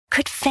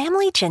Could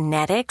family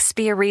genetics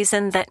be a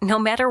reason that no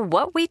matter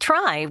what we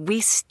try, we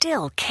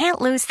still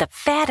can't lose the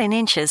fat and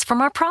inches from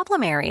our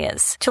problem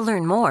areas? To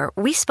learn more,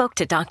 we spoke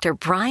to Dr.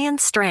 Brian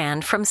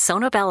Strand from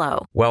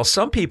Sonobello. While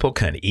some people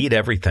can eat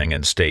everything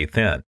and stay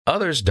thin,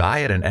 others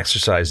diet and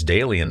exercise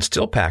daily and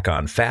still pack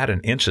on fat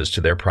and inches to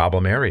their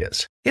problem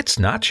areas. It's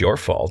not your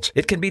fault.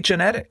 It can be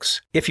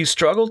genetics. If you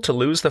struggle to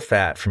lose the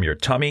fat from your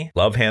tummy,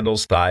 love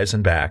handles, thighs,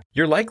 and back,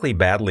 you're likely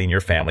battling your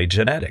family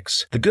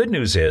genetics. The good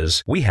news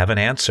is we have an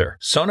answer.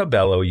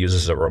 Sonobello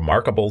uses a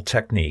remarkable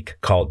technique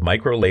called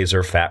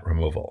microlaser fat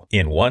removal.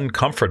 In one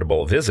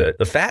comfortable visit,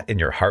 the fat in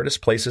your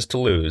hardest places to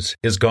lose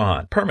is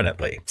gone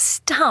permanently.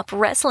 Stop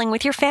wrestling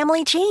with your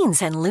family genes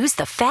and lose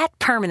the fat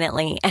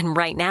permanently. And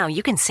right now,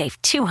 you can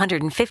save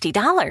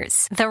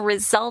 $250. The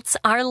results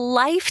are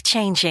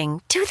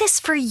life-changing. Do this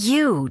for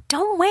you.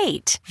 Don't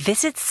wait.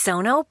 Visit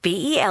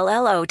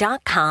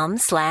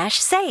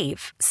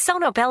sonobello.com/save.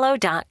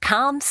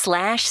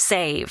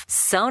 sonobello.com/save.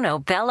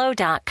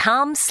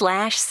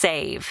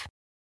 sonobello.com/save.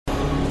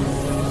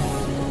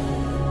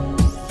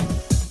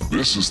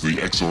 This is the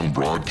X-Zone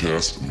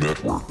Broadcast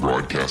Network,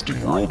 broadcasting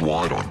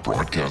worldwide on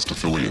broadcast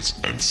affiliates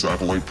and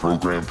satellite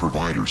program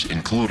providers,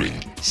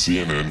 including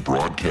CNN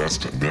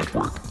Broadcast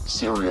Network,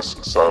 Sirius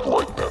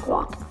Satellite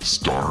Network,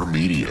 Star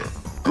Media,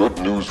 Good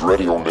News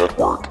Radio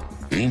Network,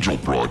 Angel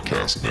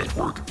Broadcast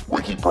Network,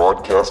 Wiki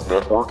Broadcast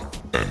Network,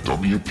 and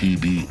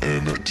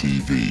WPBN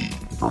TV.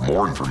 For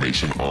more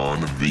information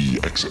on the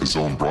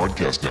X-Zone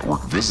Broadcast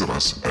Network, visit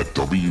us at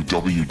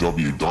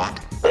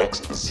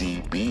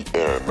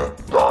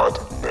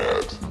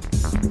www.xzbn.net.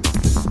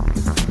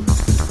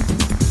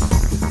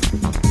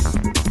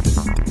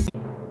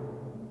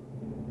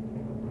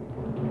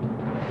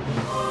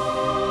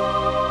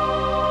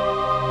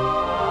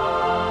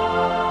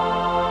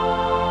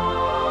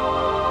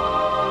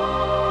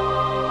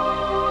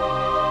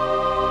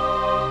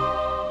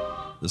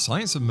 The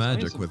Science of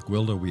Magic with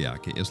Gwilda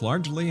Wiyaka is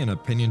largely an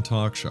opinion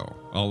talk show.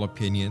 All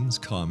opinions,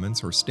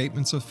 comments, or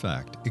statements of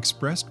fact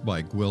expressed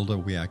by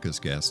Gwilda Wiyaka's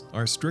guests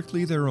are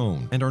strictly their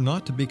own and are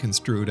not to be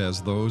construed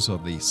as those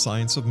of the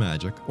Science of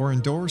Magic or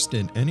endorsed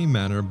in any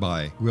manner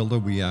by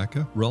Gwilda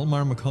Wiyaka,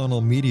 Relmar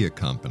McConnell Media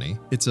Company,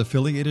 its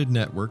affiliated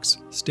networks,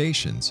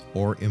 stations,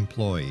 or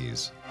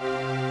employees.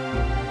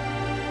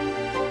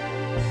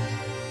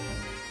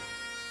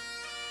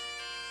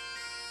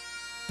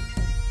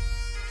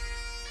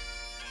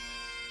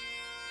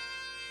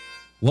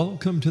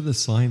 Welcome to the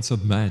Science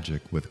of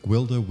Magic with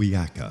Gwilda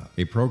Wiyaka,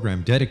 a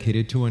program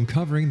dedicated to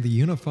uncovering the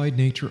unified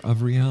nature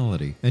of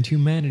reality and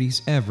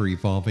humanity's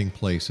ever-evolving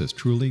place as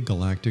truly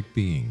galactic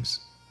beings.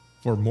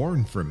 For more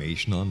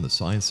information on the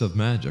Science of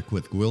Magic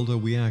with Gwilda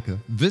Wiyaka,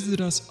 visit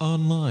us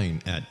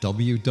online at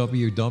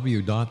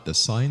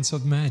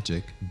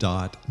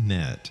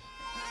www.thescienceofmagic.net.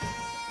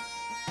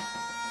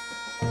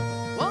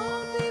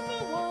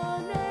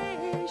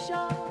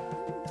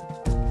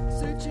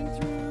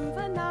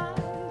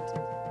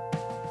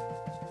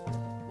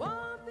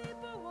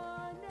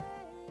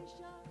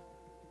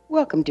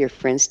 Welcome, dear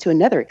friends, to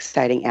another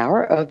exciting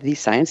hour of the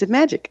Science of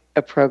Magic,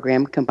 a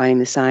program combining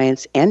the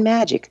science and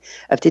magic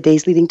of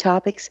today's leading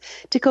topics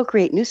to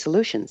co-create new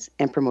solutions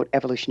and promote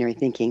evolutionary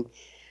thinking.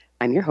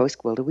 I'm your host,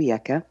 Gwilda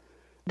Wiyaka.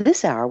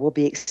 This hour we'll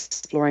be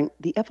exploring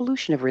the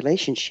evolution of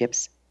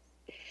relationships.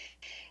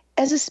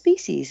 As a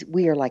species,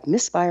 we are like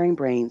misfiring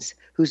brains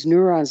whose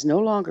neurons no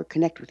longer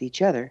connect with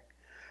each other,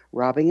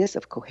 robbing us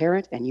of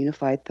coherent and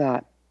unified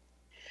thought.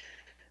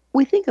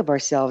 We think of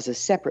ourselves as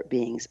separate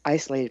beings,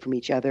 isolated from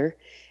each other,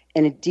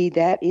 and indeed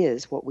that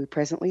is what we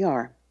presently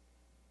are.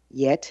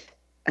 Yet,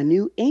 a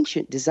new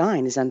ancient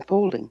design is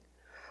unfolding,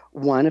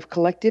 one of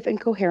collective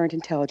and coherent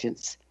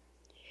intelligence.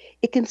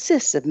 It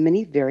consists of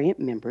many variant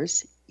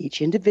members,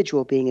 each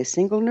individual being a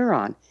single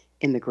neuron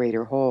in the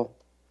greater whole.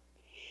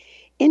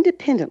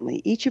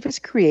 Independently, each of us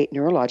create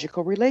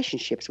neurological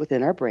relationships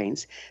within our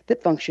brains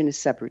that function as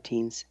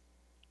subroutines.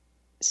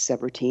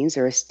 Subroutines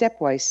are a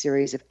stepwise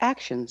series of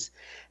actions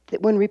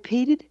that, when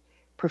repeated,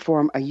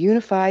 perform a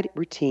unified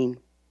routine.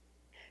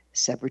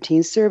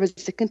 Subroutines serve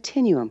as a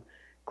continuum,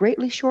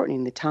 greatly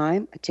shortening the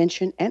time,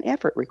 attention, and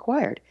effort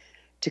required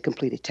to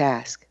complete a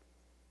task.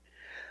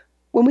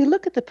 When we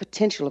look at the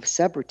potential of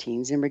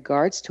subroutines in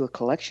regards to a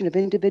collection of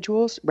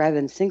individuals rather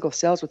than single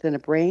cells within a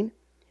brain,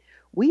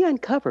 we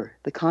uncover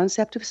the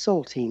concept of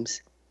soul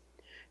teams,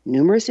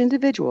 numerous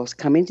individuals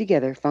coming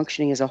together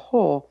functioning as a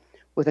whole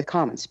with a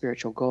common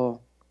spiritual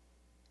goal.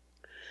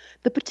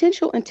 The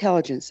potential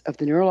intelligence of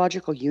the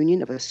neurological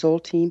union of a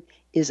soul team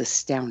is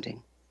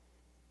astounding.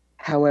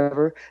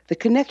 However, the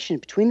connection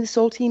between the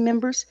soul team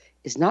members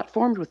is not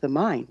formed with the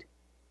mind,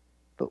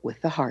 but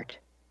with the heart.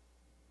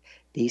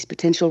 These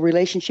potential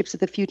relationships of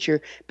the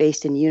future,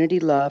 based in unity,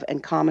 love,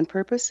 and common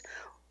purpose,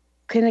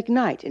 can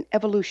ignite an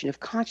evolution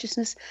of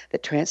consciousness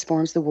that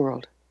transforms the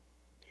world.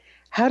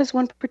 How does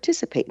one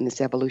participate in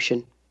this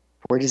evolution?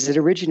 Where does it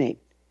originate?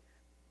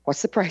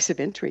 What's the price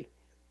of entry?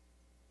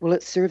 Will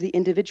it serve the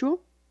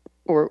individual,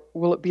 or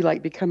will it be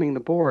like becoming the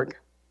Borg?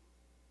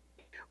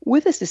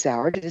 With us this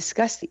hour to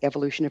discuss the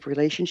evolution of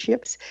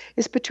relationships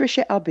is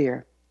Patricia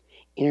Albere,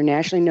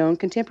 internationally known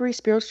contemporary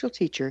spiritual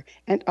teacher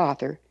and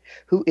author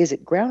who is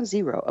at ground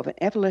zero of an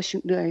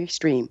evolutionary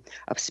stream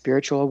of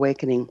spiritual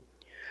awakening,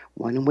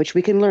 one in which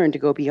we can learn to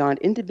go beyond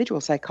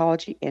individual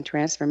psychology and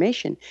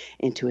transformation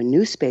into a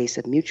new space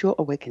of mutual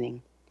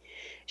awakening.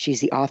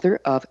 She's the author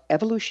of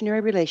Evolutionary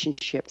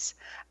Relationships,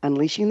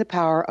 Unleashing the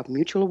Power of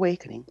Mutual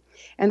Awakening,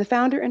 and the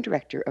founder and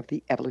director of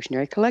the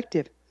Evolutionary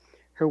Collective.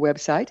 Her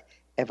website,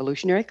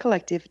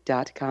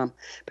 evolutionarycollective.com.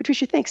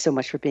 Patricia, thanks so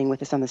much for being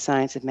with us on The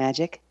Science of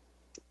Magic.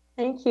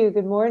 Thank you.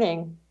 Good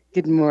morning.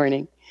 Good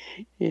morning.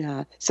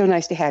 Yeah, so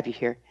nice to have you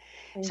here.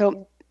 Thank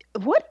you.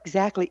 What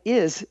exactly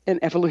is an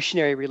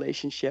evolutionary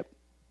relationship?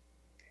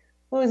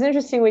 Well, it was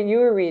interesting what you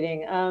were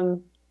reading.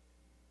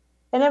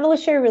 An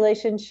evolutionary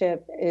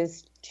relationship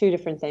is two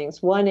different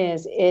things. One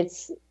is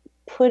it's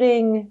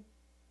putting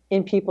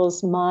in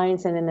people's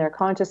minds and in their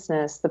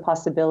consciousness the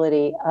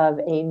possibility of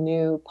a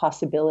new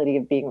possibility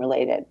of being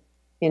related.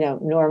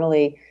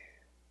 Normally,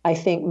 I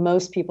think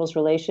most people's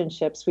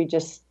relationships, we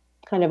just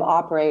kind of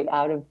operate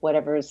out of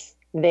whatever's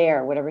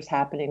there, whatever's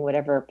happening,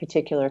 whatever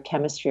particular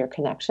chemistry or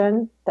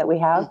connection that we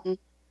have.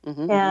 Mm-hmm.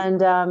 Mm-hmm.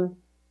 And,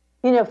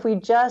 if we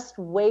just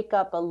wake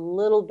up a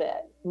little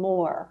bit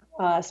more,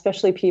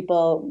 especially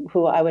people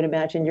who I would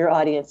imagine your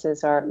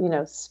audiences are,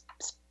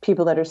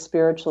 people that are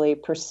spiritually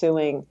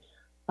pursuing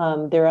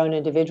their own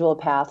individual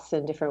paths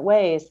in different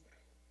ways,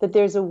 that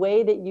there's a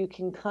way that you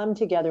can come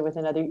together with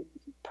another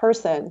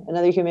person,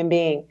 another human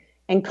being,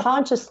 and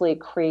consciously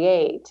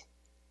create,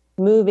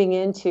 moving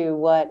into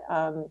what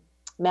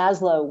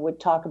Maslow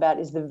would talk about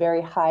is the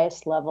very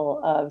highest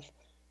level of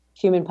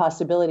human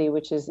possibility,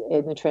 which is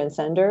in the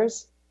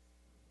transcenders.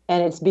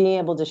 And it's being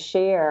able to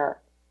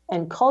share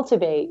and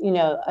cultivate,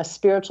 a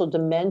spiritual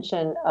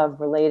dimension of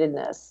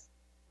relatedness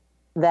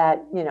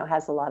that,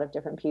 has a lot of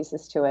different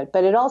pieces to it.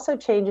 But it also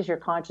changes your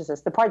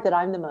consciousness. The part that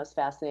I'm the most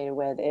fascinated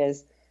with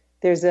is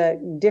there's a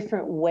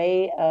different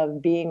way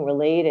of being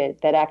related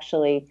that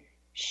actually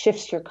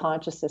shifts your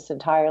consciousness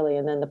entirely.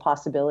 And then the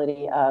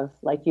possibility of,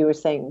 like you were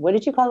saying, what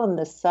did you call them?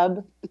 The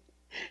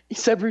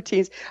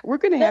subroutines. We're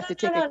going to have to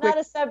take a quick...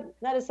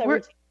 not a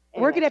subroutine.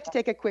 We're going to have to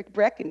take a quick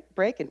break and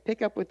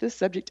pick up with this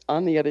subject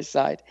on the other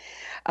side.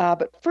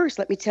 But first,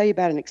 let me tell you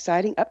about an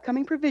exciting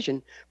upcoming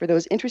provision for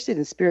those interested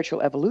in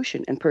spiritual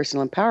evolution and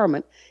personal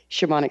empowerment,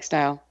 shamanic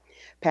style.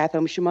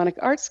 Pathom Shamanic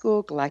Art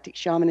School, Galactic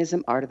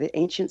Shamanism, Art of the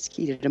Ancients,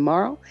 Key to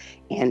Tomorrow,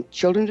 and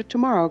Children of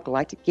Tomorrow,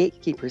 Galactic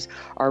Gatekeepers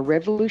are a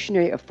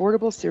revolutionary,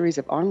 affordable series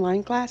of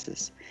online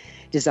classes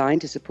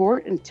designed to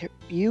support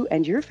you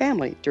and your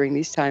family during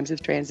these times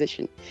of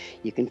transition.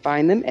 You can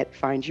find them at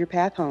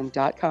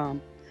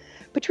findyourpathhome.com.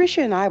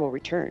 Patricia and I will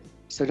return,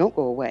 so don't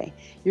go away.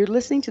 You're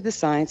listening to The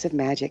Science of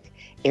Magic,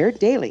 aired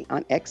daily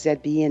on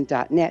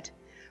xzbn.net.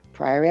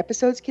 Prior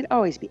episodes can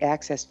always be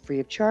accessed free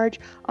of charge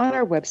on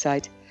our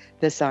website,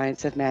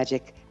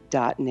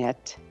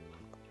 thescienceofmagic.net.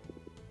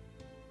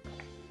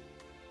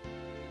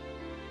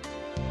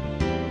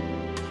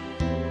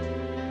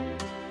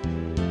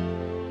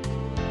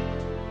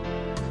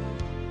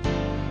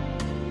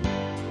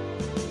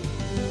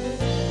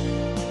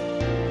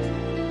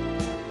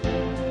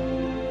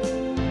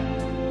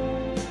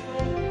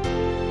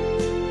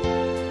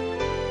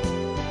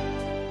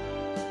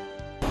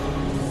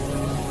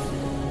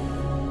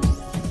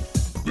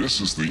 This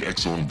is the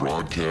X-Zone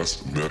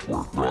Broadcast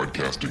Network,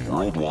 broadcasting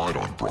worldwide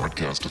on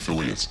broadcast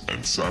affiliates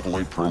and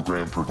satellite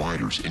program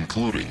providers,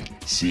 including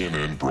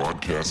CNN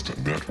Broadcast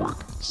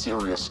Network,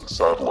 Sirius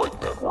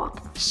Satellite Network,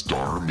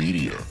 Star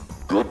Media,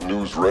 Good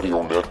News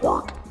Radio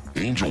Network,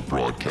 Angel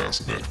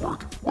Broadcast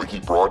Network,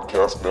 Wiki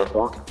Broadcast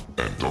Network,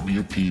 and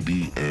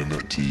WPBN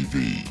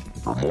TV.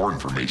 For more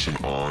information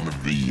on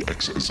the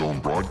X-Zone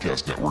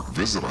Broadcast Network,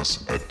 visit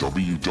us at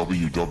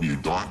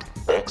www.xzbn.net.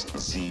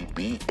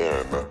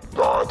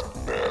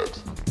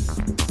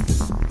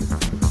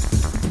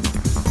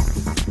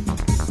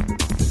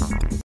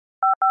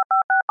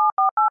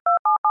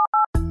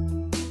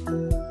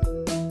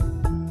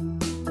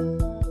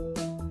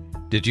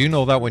 Did you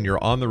know that when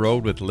you're on the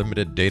road with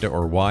limited data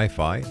or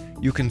Wi-Fi,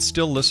 you can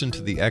still listen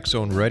to the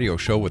X-Zone Radio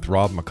Show with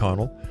Rob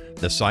McConnell,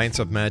 The Science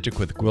of Magic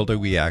with Gwilda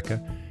Wiyaka,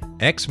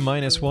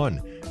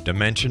 X-1,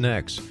 Dimension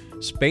X,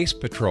 Space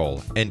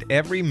Patrol, and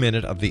every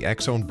minute of the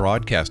X-Zone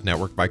Broadcast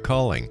Network by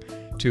calling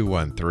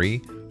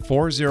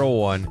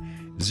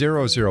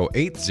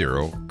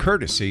 213-401-0080,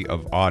 courtesy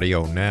of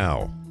Audio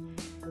Now.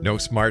 No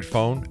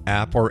smartphone,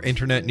 app, or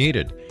internet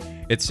needed.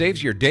 It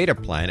saves your data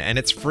plan and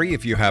it's free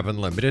if you have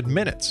unlimited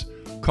minutes.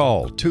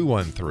 Call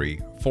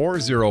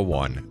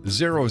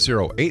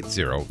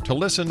 213-401-0080 to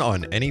listen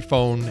on any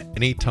phone,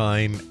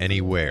 anytime,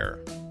 anywhere.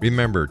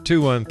 Remember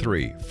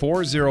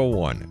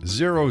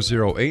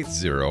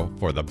 213-401-0080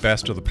 for the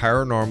best of the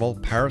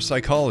paranormal,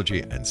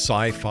 parapsychology, and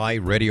sci-fi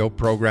radio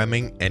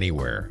programming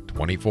anywhere,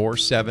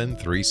 24/7,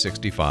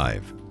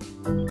 365.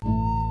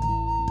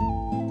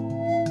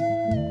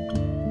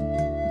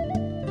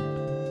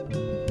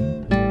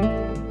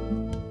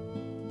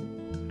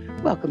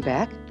 Welcome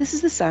back. This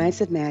is The Science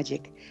of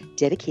Magic,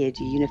 dedicated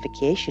to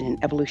unification and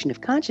evolution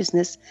of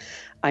consciousness.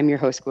 I'm your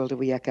host, Gwilda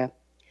Wiyaka.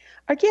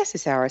 Our guest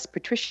this hour is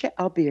Patricia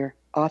Albere,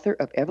 author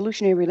of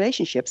Evolutionary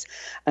Relationships,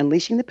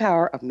 Unleashing the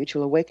Power of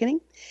Mutual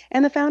Awakening,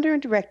 and the founder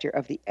and director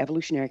of the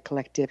Evolutionary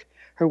Collective.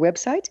 Her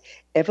website,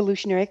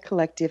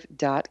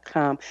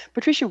 evolutionarycollective.com.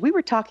 Patricia, we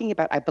were talking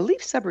about, I believe,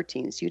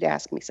 subroutines. You'd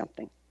ask me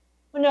something.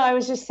 Well, no, I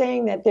was just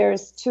saying that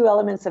there's two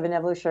elements of an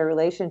evolutionary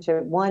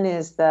relationship. One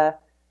is the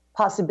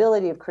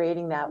possibility of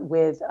creating that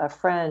with a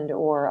friend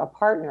or a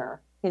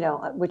partner,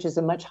 which is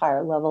a much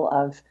higher level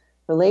of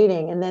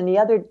relating. And then the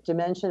other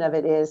dimension of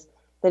it is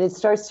that it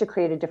starts to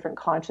create a different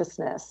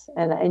consciousness.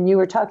 And you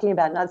were talking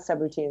about not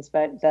subroutines,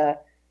 but the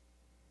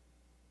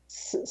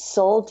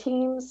soul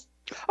teams.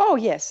 Oh,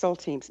 yes, soul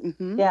teams.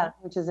 Mm-hmm. Yeah,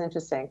 which is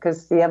interesting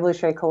because the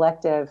Evolutionary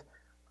Collective,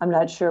 I'm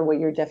not sure what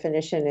your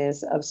definition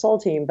is of soul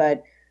team,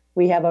 but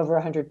we have over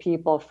 100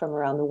 people from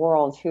around the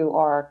world who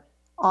are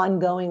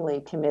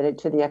ongoingly committed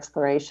to the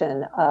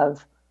exploration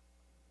of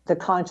the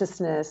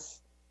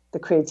consciousness, the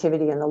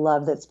creativity, and the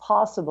love that's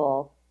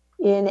possible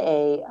in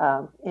a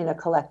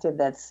collective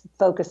that's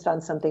focused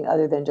on something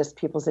other than just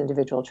people's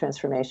individual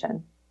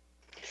transformation.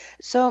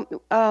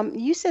 So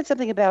you said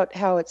something about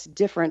how it's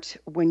different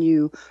when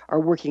you are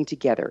working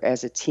together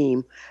as a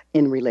team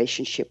in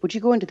relationship. Would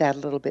you go into that a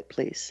little bit,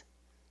 please?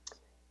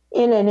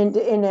 In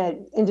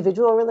an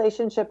individual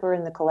relationship or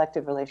in the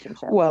collective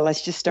relationship? Well,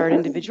 let's just start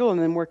individual and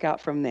then work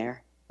out from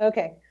there.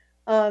 Okay.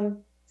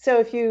 So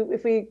if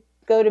we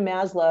go to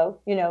Maslow,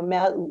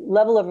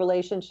 level of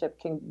relationship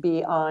can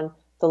be on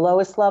the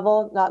lowest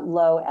level, not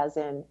low as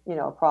in,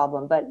 a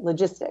problem, but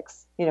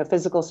logistics,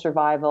 physical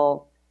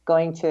survival,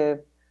 going to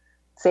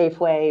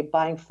Safeway,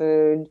 buying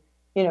food,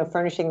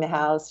 furnishing the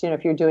house,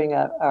 if you're doing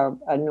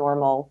a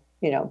normal,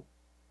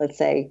 let's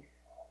say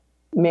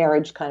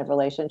marriage kind of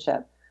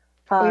relationship.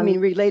 I mean,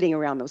 relating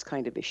around those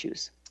kind of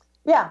issues.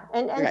 Yeah.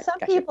 And right, some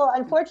gotcha. people,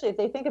 unfortunately, if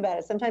they think about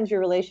it, sometimes your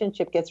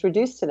relationship gets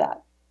reduced to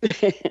that.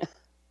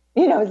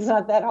 It's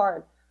not that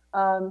hard.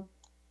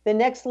 The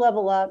next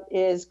level up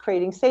is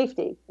creating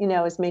safety,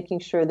 is making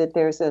sure that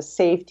there's a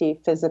safety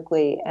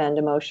physically and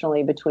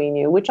emotionally between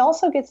you, which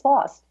also gets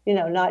lost,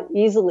 not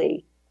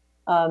easily.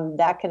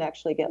 That can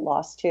actually get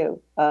lost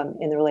too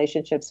in the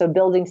relationship. So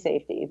building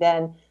safety.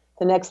 Then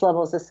the next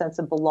level is a sense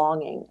of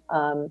belonging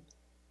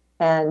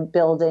and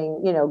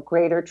building,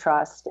 greater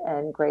trust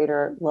and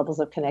greater levels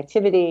of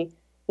connectivity.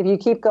 If you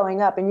keep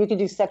going up, and you can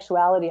do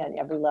sexuality on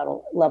every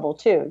level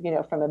too,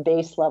 from a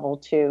base level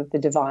to the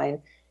divine.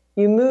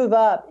 You move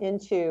up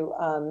into,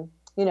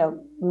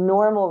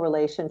 normal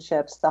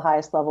relationships. The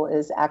highest level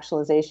is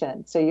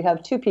actualization. So you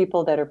have two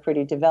people that are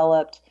pretty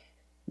developed.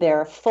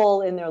 They're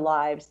full in their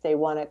lives. They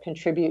want to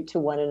contribute to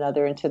one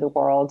another and to the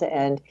world.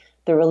 And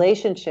the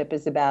relationship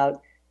is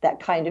about that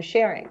kind of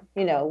sharing,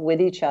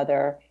 with each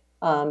other,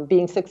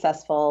 being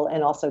successful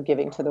and also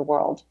giving to the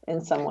world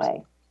in some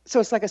way. So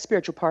it's like a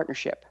spiritual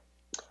partnership.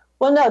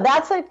 Well, no,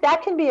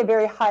 that can be a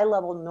very high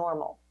level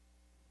normal.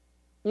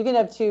 You can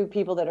have two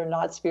people that are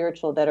not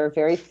spiritual that are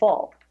very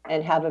full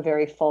and have a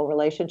very full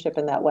relationship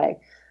in that way.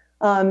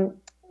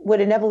 What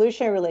an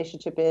evolutionary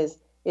relationship is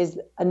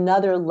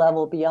another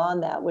level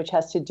beyond that, which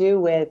has to do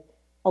with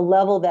a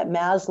level that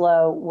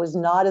Maslow was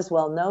not as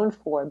well known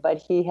for, but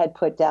he had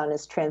put down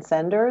as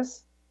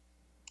transcenders.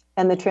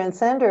 And the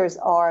transcenders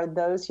are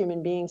those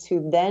human beings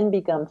who then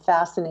become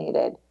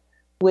fascinated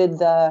with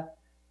the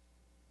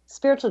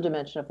spiritual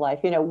dimension of life,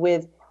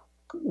 with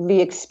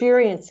the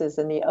experiences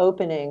and the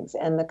openings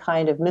and the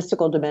kind of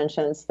mystical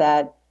dimensions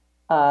that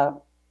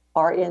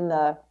are in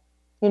the,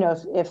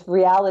 if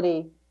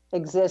reality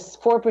exists,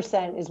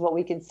 4% is what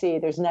we can see.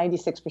 There's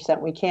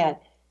 96% we can't.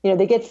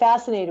 They get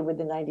fascinated with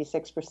the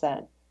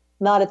 96%,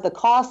 not at the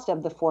cost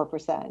of the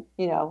 4%,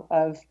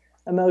 of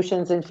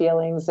emotions and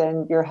feelings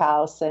and your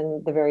house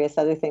and the various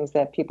other things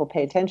that people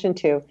pay attention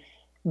to.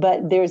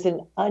 But there's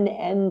an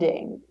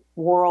unending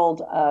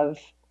world of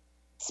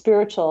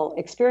spiritual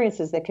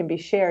experiences that can be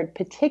shared,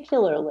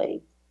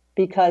 particularly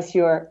because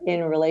you're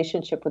in a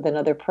relationship with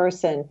another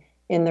person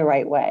in the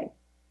right way.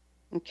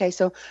 Okay,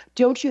 so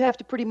don't you have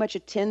to pretty much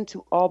attend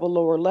to all the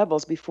lower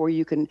levels before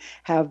you can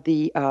have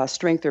the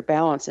strength or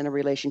balance in a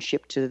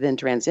relationship to then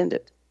transcend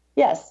it?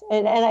 Yes,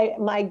 and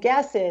my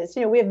guess is,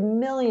 we have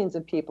millions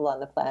of people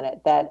on the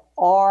planet that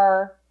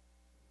are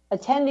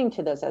attending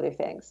to those other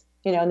things,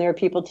 and there are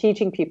people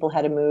teaching people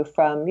how to move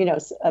from,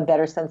 a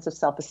better sense of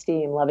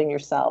self-esteem, loving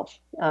yourself,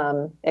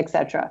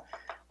 etc.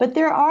 But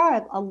there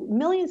are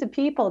millions of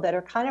people that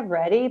are kind of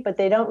ready, but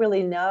they don't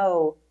really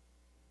know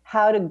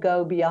how to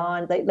go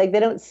beyond, like they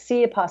don't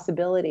see a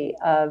possibility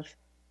of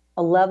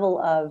a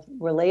level of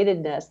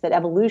relatedness that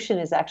evolution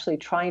is actually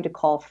trying to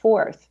call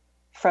forth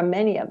from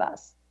many of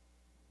us.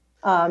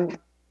 Yeah.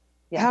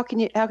 How can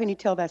you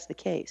tell that's the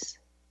case?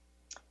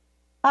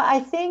 I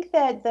think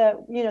that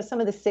some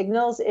of the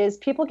signals is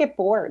people get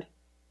bored.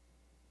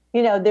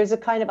 There's a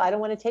kind of, I don't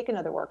want to take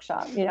another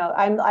workshop.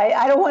 I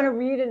don't want to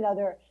read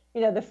another,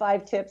 the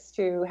 5 tips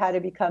to how to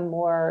become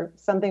more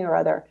something or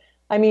other.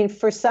 I mean,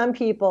 for some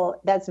people,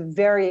 that's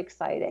very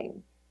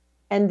exciting.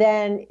 And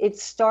then it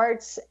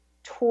starts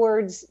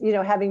towards,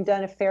 having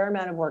done a fair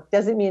amount of work.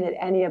 Doesn't mean that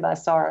any of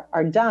us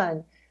are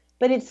done,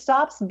 but it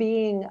stops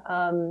being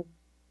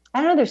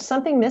I don't know, there's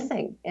something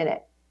missing in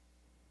it.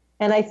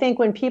 And I think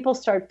when people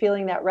start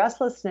feeling that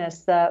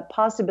restlessness, the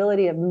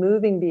possibility of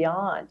moving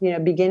beyond,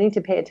 beginning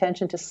to pay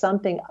attention to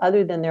something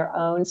other than their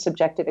own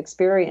subjective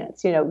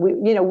experience.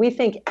 We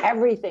think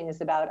everything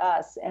is about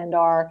us and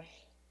our,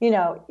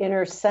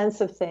 inner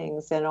sense of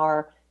things and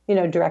our,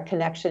 direct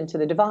connection to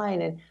the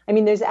divine. And I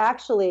mean, there's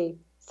actually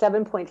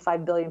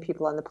 7.5 billion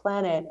people on the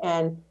planet,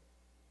 and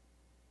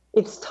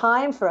it's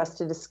time for us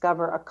to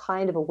discover a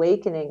kind of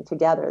awakening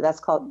together. That's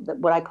called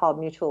what I call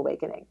mutual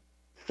awakening.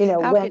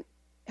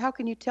 How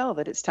can you tell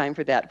that it's time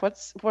for that? What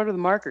are the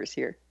markers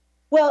here?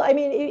 Well, I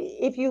mean,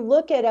 if you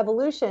look at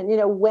evolution,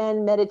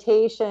 when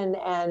meditation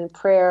and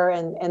prayer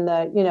and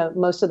the,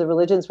 most of the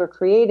religions were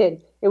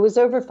created, it was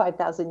over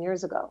 5,000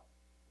 years ago.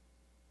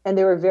 And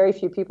there were very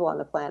few people on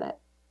the planet.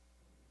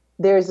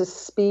 There's a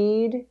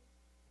speed.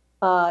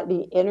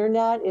 The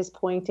internet is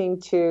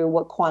pointing to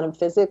what quantum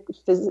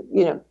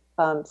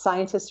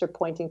scientists are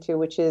pointing to,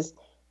 which is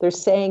they're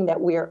saying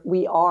that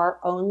we are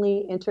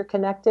only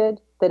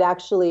interconnected, that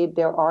actually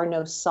there's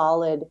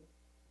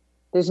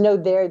no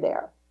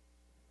there.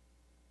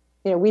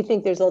 We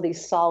think there's all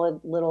these solid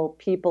little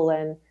people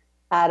and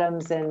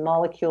atoms and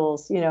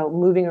molecules,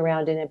 moving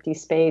around in empty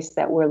space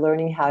that we're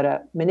learning how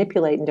to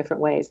manipulate in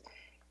different ways.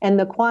 And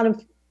the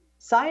quantum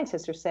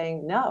scientists are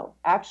saying, no,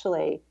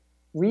 actually,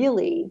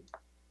 really,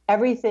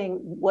 everything,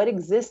 what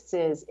exists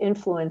is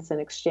influence and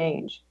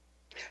exchange.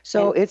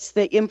 So it's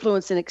the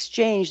influence and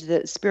exchange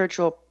that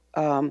spiritual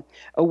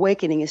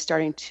awakening is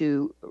starting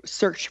to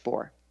search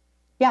for.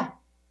 Yeah.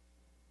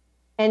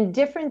 And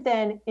different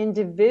than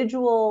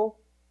individual,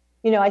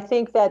 I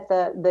think that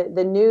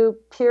the new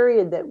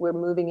period that we're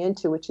moving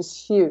into, which is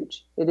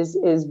huge, it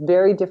is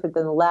very different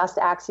than the last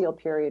axial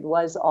period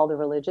was all the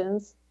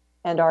religions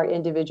and our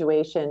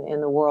individuation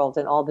in the world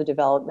and all the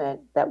development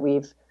that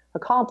we've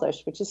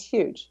accomplished, which is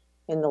huge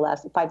in the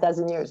last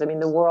 5,000 years. I mean,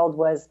 the world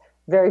was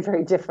very,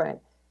 very different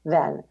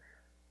then.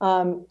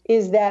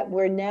 Is that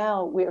we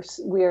are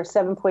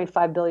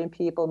 7.5 billion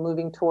people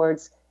moving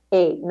towards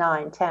 8,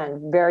 9,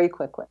 10 very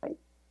quickly.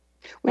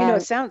 Well,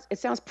 it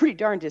sounds pretty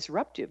darn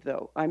disruptive,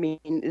 though. I mean,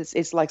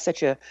 it's like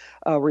such a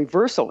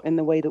reversal in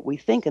the way that we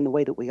think and the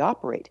way that we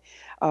operate.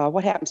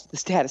 What happens to the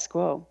status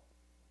quo?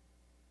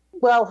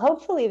 Well,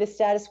 hopefully the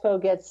status quo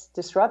gets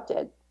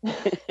disrupted. We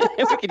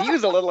could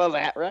use a little of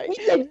that, right? We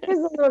could use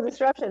a little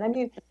disruption. I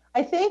mean,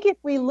 I think if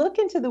we look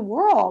into the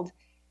world,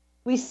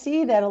 we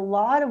see that a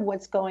lot of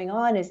what's going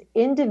on is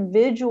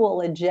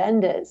individual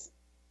agendas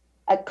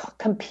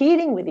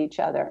competing with each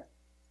other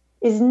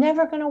is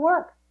never going to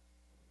work.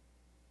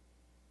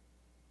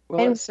 Well,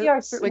 and it's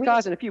certainly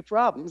causing a few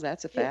problems.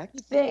 That's a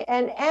fact.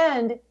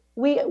 And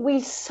we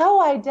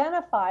so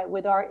identify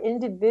with our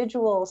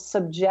individual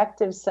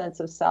subjective sense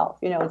of self.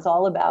 It's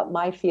all about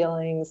my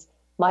feelings,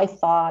 my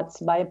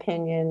thoughts, my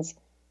opinions,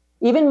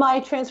 even my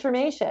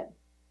transformation.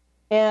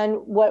 And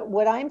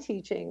what I'm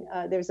teaching,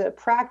 there's a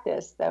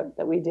practice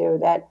that we do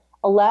that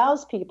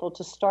allows people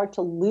to start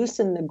to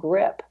loosen the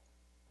grip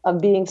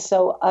of being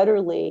so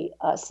utterly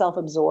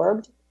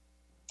self-absorbed,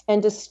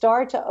 and to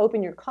start to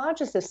open your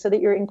consciousness so that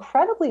you're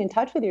incredibly in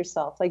touch with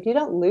yourself. Like, you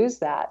don't lose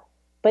that,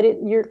 but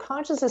your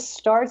consciousness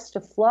starts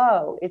to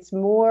flow. It's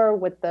more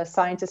what the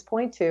scientists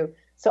point to.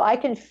 So I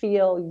can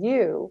feel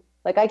you,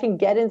 like I can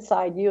get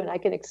inside you and I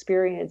can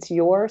experience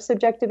your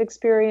subjective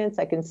experience.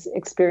 I can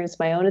experience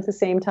my own at the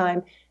same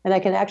time. And I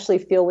can actually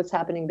feel what's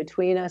happening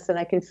between us, and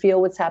I can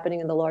feel what's happening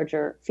in the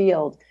larger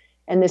field.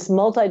 And this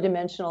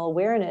multidimensional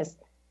awareness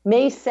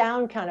may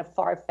sound kind of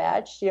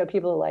far-fetched.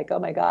 People are like, oh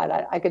my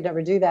God, I could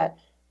never do that.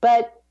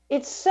 But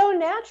it's so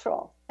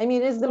natural. I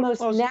mean, it's the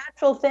most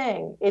natural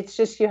thing. It's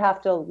just you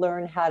have to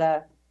learn how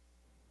to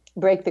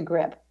break the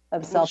grip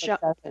of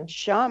self-obsession.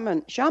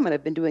 Shaman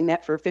have been doing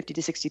that for 50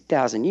 to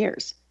 60,000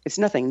 years. It's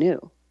nothing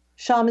new.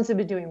 Shamans have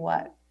been doing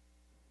what?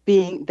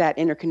 Being that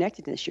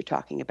interconnectedness you're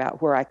talking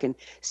about, where I can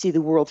see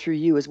the world through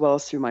you as well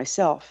as through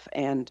myself,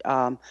 and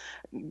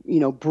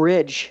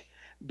bridge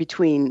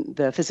between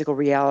the physical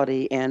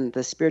reality and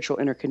the spiritual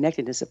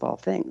interconnectedness of all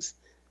things.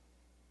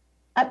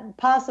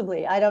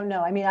 Possibly. I don't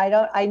know. I mean,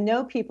 I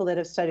know people that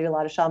have studied a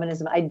lot of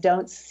shamanism. I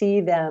don't see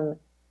them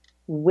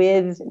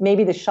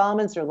maybe the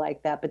shamans are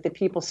like that, but the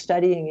people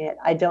studying it,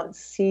 I don't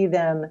see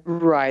them.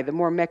 Right. The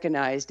more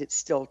mechanized, it's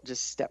still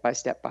just step by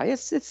step by.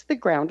 It's the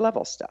ground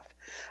level stuff.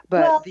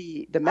 But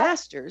the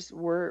masters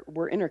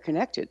were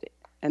interconnected,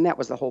 and that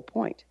was the whole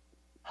point.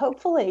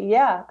 Hopefully,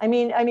 yeah. I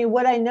mean,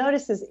 what I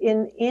notice is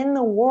in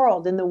the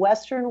world, in the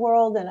Western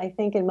world, and I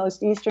think in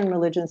most Eastern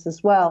religions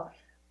as well,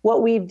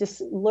 what we've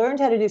just learned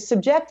how to do,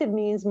 subjective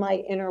means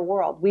my inner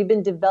world. We've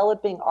been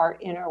developing our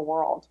inner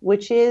world,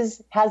 which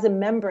has a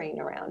membrane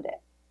around it.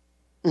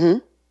 Mm-hmm.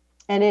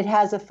 And it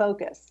has a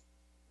focus.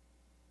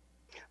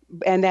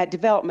 And that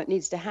development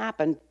needs to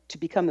happen to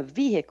become a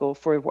vehicle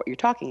for what you're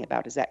talking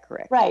about. Is that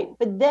correct? Right.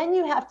 But then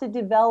you have to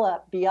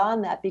develop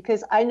beyond that,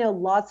 because I know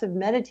lots of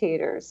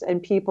meditators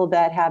and people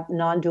that have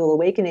non-dual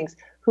awakenings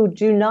who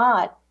do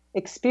not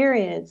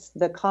experience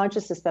the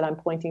consciousness that I'm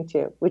pointing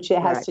to, which it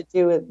has to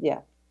do with,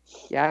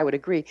 Yeah, I would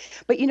agree.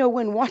 But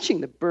when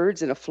watching the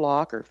birds in a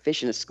flock or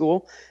fish in a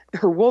school,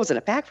 or wolves in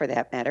a pack for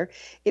that matter,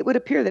 it would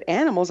appear that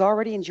animals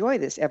already enjoy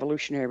this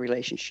evolutionary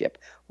relationship.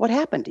 What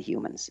happened to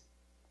humans?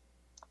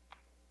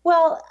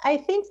 Well, I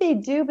think they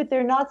do, but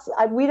they're not.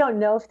 We don't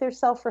know if they're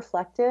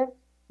self-reflective.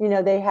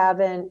 They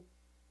haven't.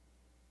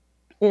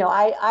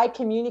 I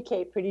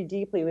communicate pretty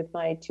deeply with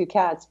my two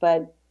cats,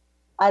 but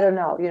I don't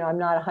know. I'm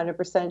not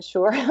 100%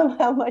 sure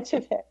how much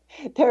of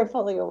it they're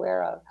fully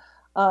aware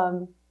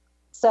of.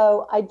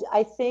 So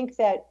I think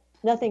that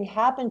nothing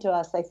happened to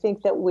us. I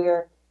think that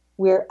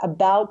we're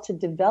about to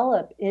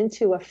develop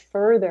into a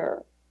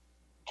further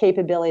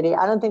capability.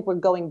 I don't think we're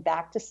going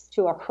back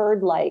to a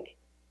herd-like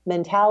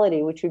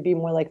mentality, which would be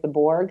more like the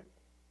Borg.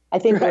 I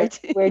think Right.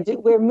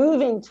 we're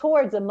moving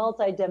towards a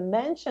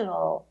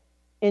multidimensional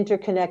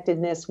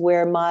interconnectedness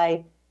where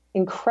my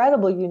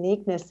incredible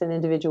uniqueness and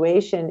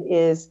individuation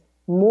is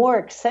more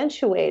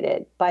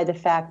accentuated by the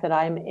fact that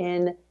I'm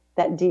in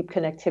that deep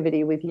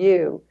connectivity with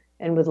you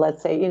and with,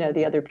 let's say,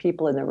 the other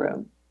people in the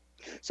room.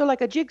 So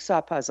like a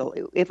jigsaw puzzle,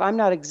 if I'm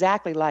not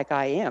exactly like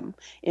I am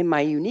in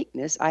my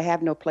uniqueness, I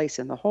have no place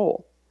in the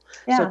whole.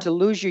 Yeah. So to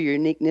lose your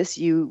uniqueness,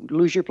 you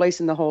lose your place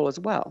in the whole as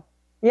well.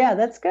 Yeah,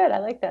 that's good. I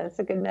like that. It's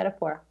a good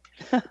metaphor.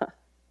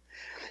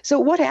 So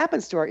what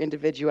happens to our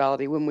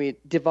individuality when we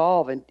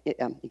dissolve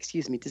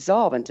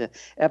into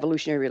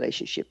evolutionary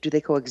relationship? Do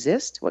they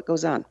coexist? What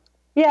goes on?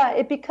 Yeah,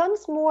 it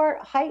becomes more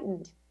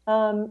heightened.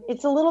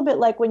 It's a little bit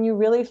like when you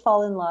really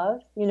fall in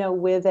love,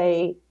 with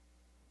a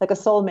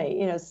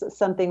soulmate,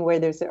 something where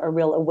there's a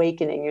real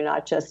awakening. You're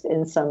not just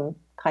in some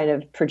kind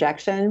of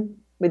projection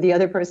with the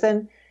other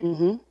person.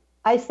 Mm-hmm.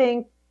 I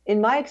think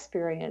in my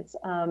experience,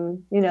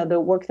 the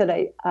work that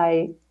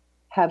I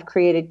have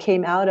created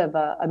came out of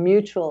a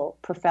mutual,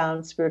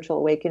 profound spiritual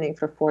awakening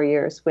for 4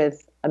 years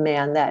with a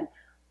man that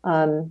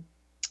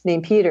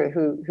named Peter,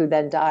 who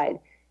then died.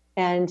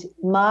 And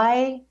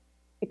my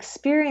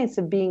experience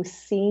of being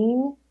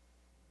seen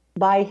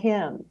by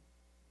him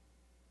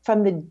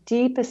from the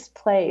deepest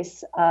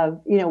place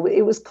of,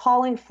 it was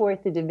calling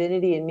forth the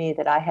divinity in me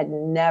that I had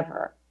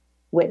never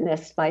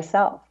witnessed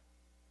myself,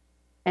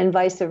 and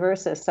vice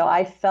versa. So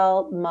I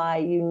felt my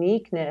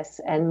uniqueness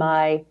and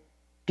my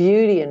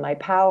beauty and my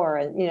power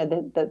and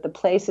the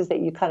places that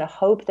you kind of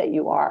hope that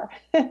you are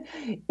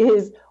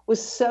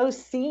was so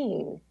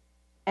seen.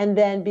 And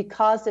then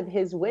because of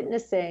his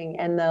witnessing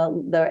and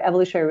the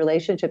evolutionary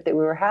relationship that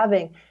we were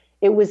having,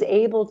 it was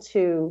able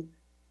to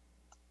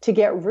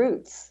get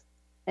roots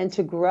and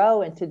to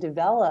grow and to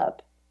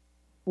develop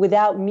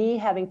without me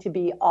having to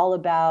be all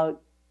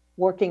about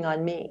working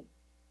on me.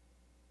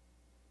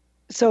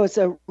 So it's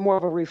a more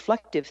of a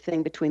reflective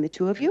thing between the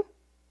two of you?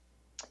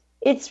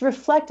 It's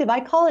reflective. I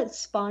call it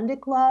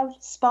spondic love.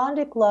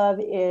 Spondic love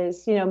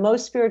is,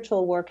 most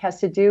spiritual work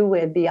has to do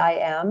with the I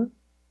am,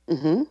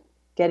 mm-hmm.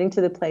 getting to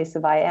the place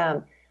of I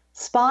am.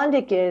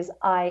 Spondic is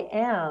I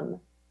am,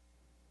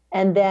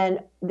 and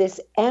then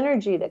this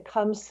energy that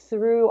comes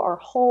through our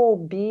whole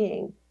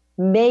being,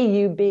 may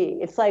you be.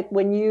 It's like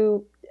when do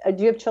you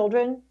have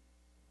children?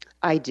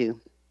 I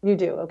do. You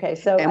do. Okay.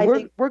 So and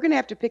we're going to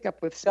have to pick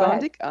up with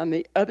spondic on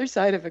the other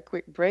side of a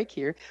quick break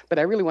here, but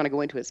I really want to go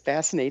into it. It's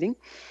fascinating.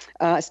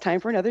 It's time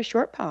for another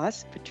short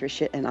pause.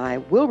 Patricia and I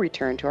will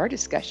return to our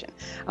discussion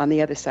on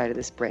the other side of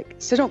this break,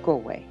 so don't go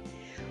away.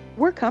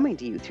 We're coming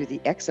to you through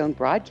the X-Zone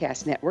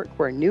Broadcast Network,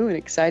 where new and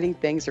exciting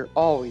things are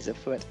always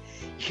afoot.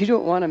 You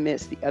don't want to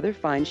miss the other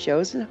fine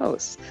shows and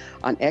hosts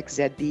on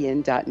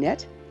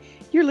xzbn.net.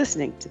 You're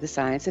listening to The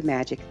Science of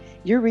Magic,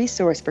 your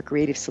resource for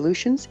creative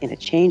solutions in a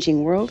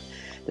changing world,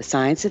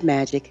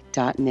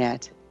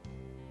 thescienceofmagic.net.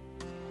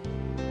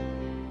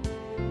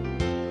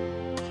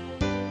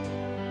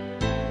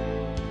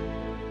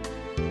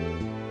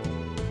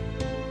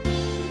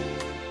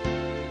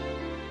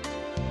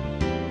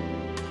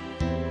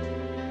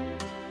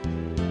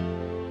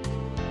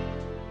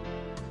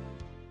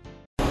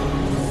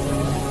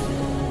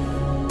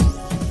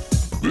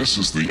 This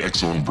is the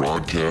X-Zone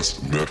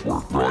Broadcast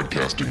Network,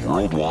 broadcasting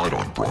worldwide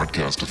on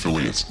broadcast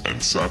affiliates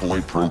and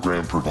satellite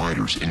program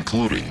providers,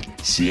 including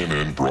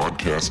CNN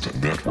Broadcast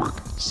Network,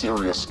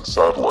 Sirius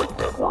Satellite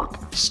Network,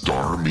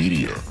 Star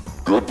Media,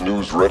 Good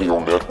News Radio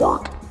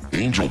Network,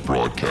 Angel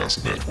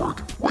Broadcast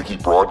Network, Wiki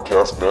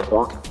Broadcast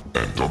Network,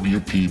 and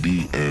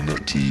WPBN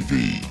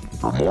TV.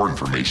 For more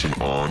information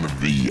on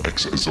the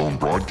X-Zone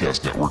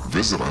Broadcast Network,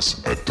 visit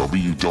us at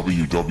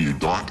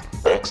www.xzbn.net.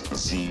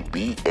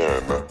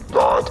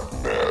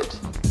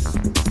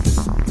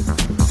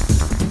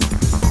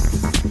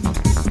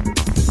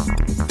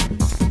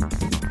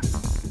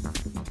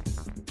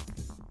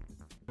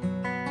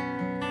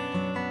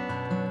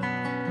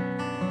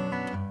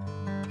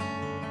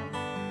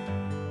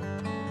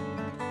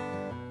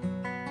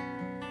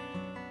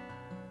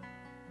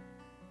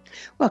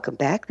 Welcome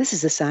back. This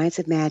is The Science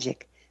of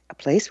Magic, a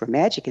place where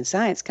magic and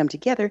science come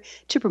together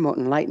to promote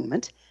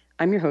enlightenment.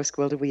 I'm your host,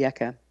 Gwilda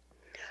Wiecka.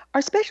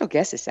 Our special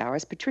guest this hour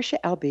is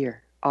Patricia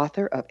Albere.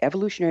 author of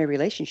Evolutionary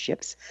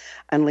Relationships,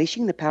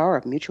 Unleashing the Power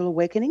of Mutual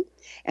Awakening,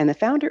 and the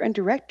founder and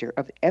director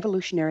of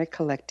Evolutionary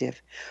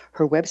Collective.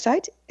 Her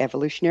website,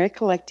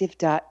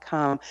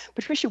 evolutionarycollective.com.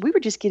 Patricia, we were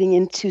just getting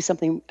into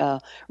something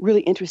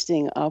really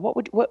interesting.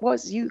 What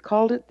was you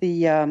called it?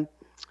 The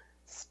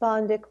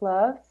Spondic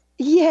love.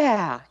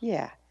 Yeah.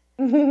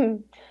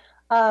 So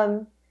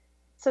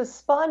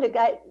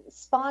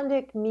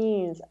spondic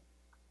means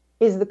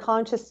is the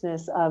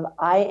consciousness of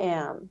I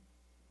am.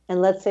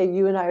 And let's say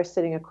you and I are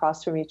sitting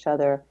across from each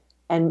other.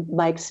 And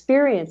my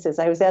experiences,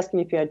 I was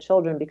asking if you had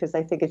children because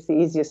I think it's the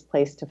easiest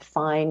place to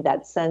find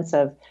that sense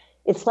of,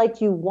 it's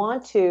like you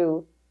want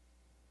to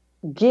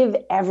give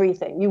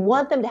everything. You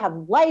want them to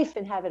have life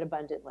and have it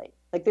abundantly.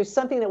 Like there's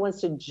something that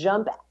wants to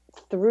jump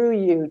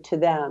through you to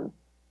them.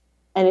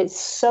 And it's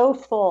so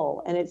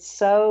full and it's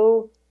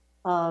so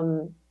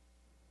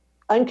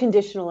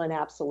unconditional and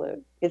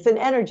absolute. It's an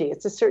energy.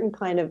 It's a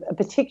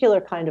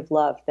particular kind of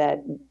love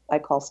that I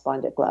call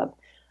spondic love.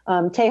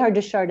 Teilhard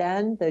de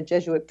Chardin, the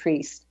Jesuit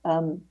priest,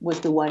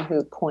 was the one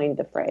who coined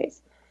the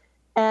phrase.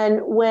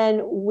 And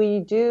when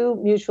we do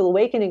mutual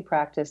awakening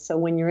practice, so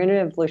when you're in an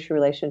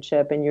evolutionary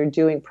relationship and you're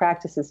doing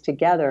practices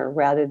together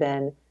rather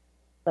than,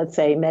 let's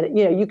say,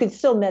 you can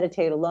still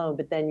meditate alone,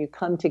 but then you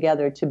come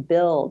together to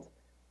build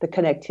the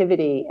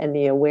connectivity and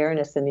the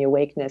awareness and the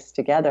awakeness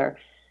together.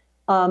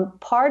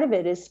 Part of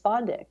it is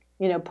spondic.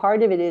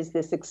 Part of it is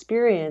this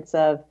experience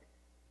of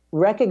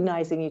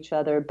recognizing each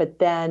other, but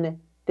then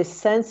the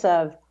sense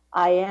of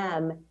I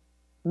am,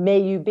 may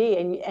you be,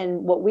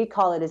 and what we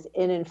call it is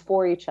in and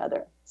for each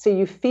other. So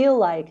you feel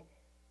like,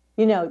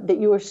 that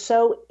you are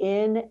so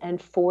in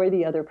and for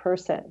the other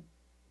person.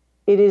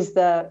 It is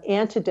the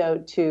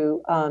antidote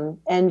to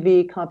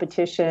envy,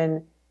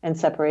 competition, and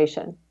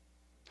separation.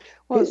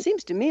 Well, it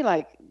seems to me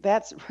like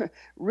that's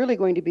really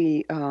going to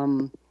be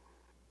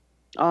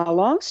a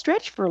long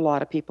stretch for a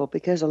lot of people,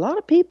 because a lot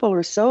of people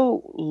are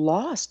so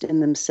lost in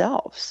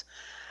themselves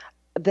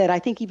that I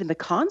think even the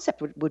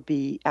concept would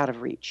be out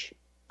of reach.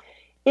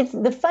 It's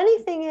the funny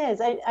thing is,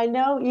 I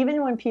know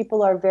even when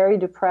people are very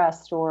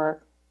depressed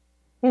or,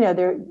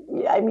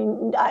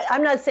 I'm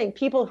not saying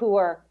people who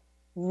are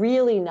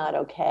really not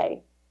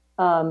okay.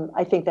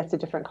 I think that's a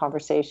different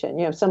conversation.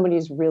 If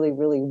somebody's really,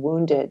 really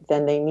wounded,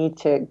 then they need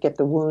to get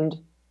the wound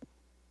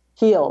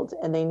healed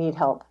and they need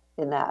help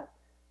in that.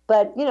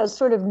 But,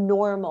 sort of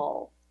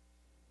normal,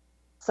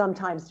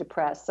 sometimes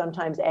depressed,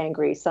 sometimes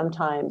angry,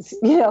 sometimes,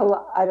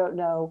 I don't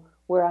know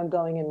where I'm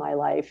going in my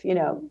life,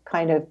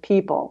 kind of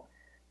people.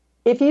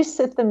 If you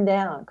sit them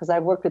down, because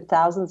I've worked with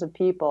thousands of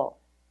people,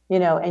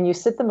 and you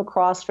sit them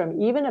across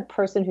from even a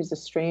person who's a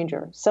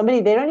stranger,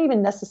 somebody they don't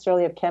even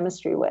necessarily have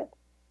chemistry with.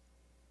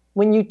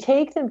 When you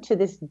take them to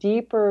this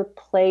deeper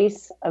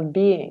place of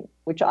being,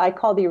 which I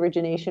call the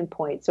origination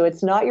point. So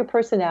it's not your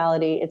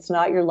personality. It's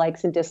not your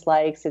likes and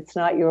dislikes. It's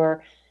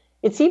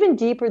even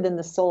deeper than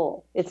the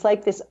soul. It's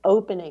like this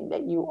opening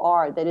that you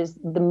are, that is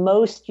the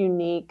most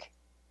unique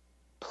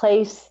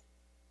place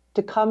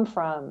to come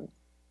from,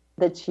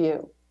 that's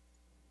you.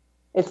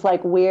 It's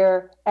like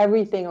where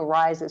everything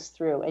arises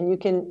through.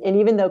 And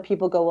even though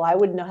people go, well, I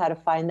wouldn't know how to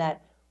find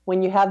that.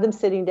 When you have them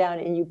sitting down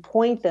and you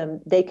point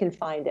them, they can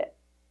find it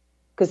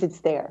because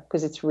it's there,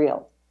 because it's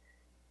real.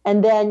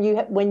 And then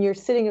when you're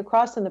sitting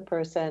across from the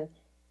person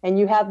and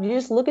you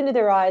just look into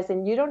their eyes,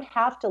 and you don't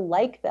have to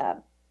like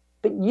them,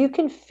 but you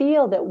can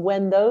feel that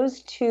when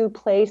those two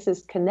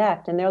places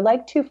connect, and they're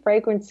like two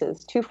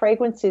fragrances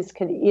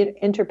can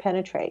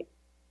interpenetrate.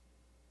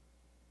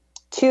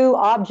 Two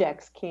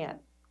objects can't.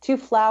 Two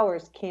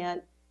flowers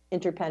can't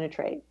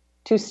interpenetrate.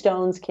 Two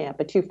stones can't,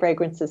 but two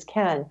fragrances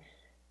can.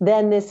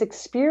 Then this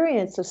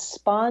experience of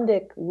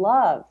spondic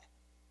love,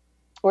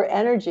 or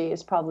energy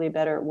is probably a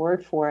better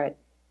word for it,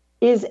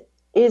 is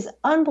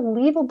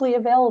unbelievably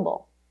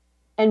available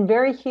and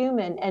very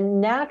human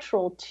and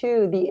natural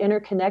to the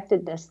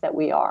interconnectedness that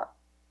we are.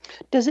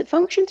 Does it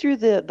function through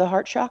the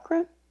heart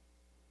chakra?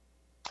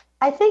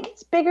 I think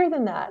it's bigger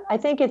than that. I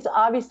think it's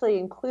obviously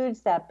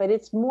includes that, but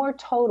it's more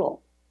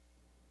total.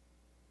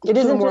 It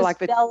isn't more just like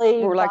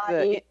belly,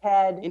 body,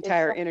 head.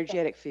 Entire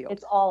energetic field.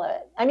 It's all of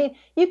it. I mean,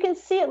 you can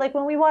see it like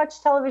when we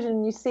watch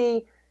television, you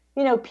see,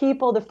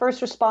 people, the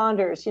first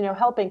responders,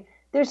 helping.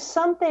 There's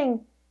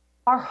something,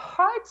 our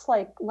hearts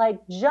like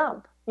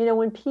jump,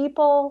 when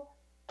people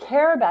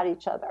care about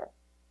each other.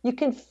 You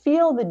can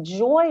feel the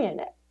joy in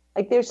it.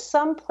 Like there's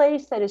some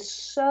place that is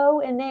so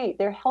innate.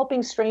 They're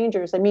helping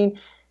strangers. I mean,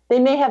 they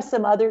may have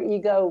some other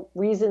ego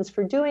reasons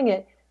for doing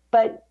it,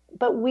 but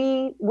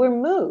we're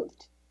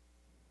moved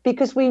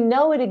because we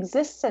know it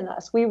exists in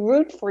us. We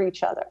root for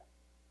each other.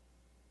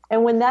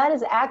 And when that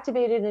is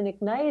activated and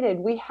ignited,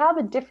 we have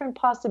a different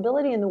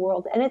possibility in the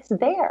world, and it's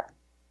there.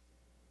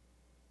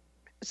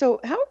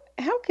 So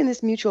how can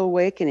this mutual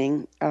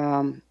awakening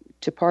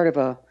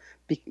to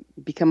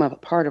become a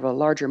part of a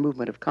larger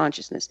movement of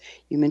consciousness?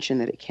 You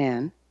mentioned that it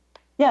can.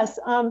 Yes.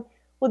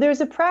 Well,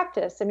 there's a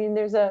practice. I mean,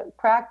 there's a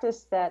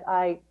practice that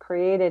I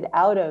created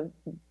out of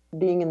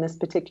being in this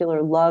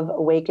particular love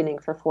awakening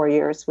for 4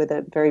 years with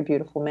a very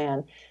beautiful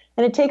man.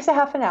 And it takes a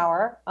half an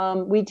hour.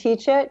 We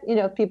teach it.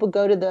 If people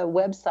go to the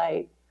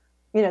website,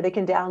 they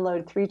can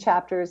download 3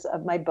 chapters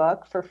of my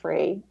book for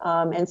free,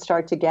 and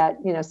start to get,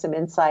 some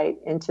insight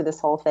into this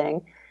whole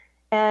thing.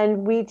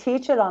 And we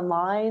teach it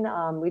online.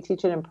 We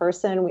teach it in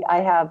person.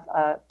 I have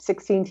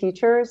 16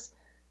 teachers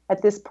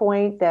at this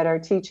point that are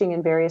teaching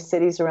in various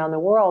cities around the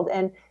world.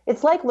 And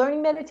it's like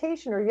learning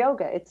meditation or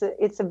yoga.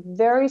 It's a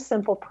very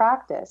simple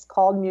practice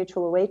called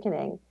mutual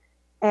awakening.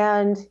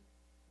 And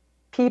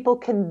people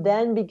can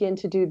then begin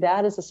to do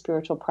that as a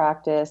spiritual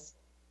practice,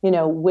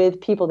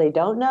 with people they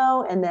don't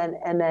know, and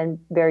then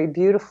very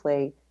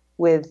beautifully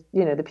with,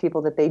 the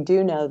people that they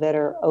do know that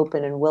are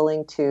open and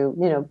willing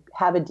to,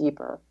 have a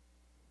deeper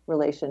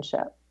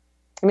relationship.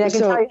 I mean, I can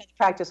tell you how the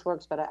practice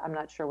works, but I'm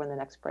not sure when the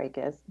next break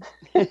is.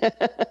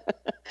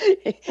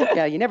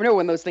 Yeah, you never know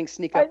when those things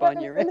sneak up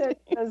on you, right?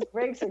 Those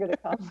breaks are going to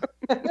come.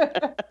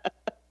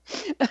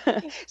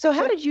 So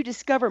how did you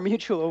discover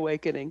mutual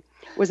awakening?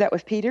 Was that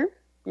with Peter?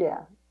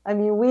 Yeah. I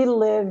mean,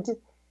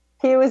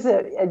 he was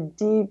a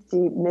deep,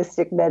 deep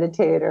mystic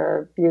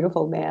meditator,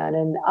 beautiful man.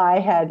 And I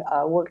had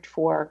worked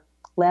for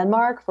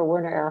Landmark for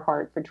Werner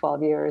Erhard for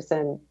 12 years,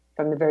 and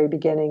from the very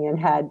beginning, and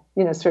had,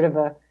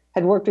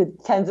 had worked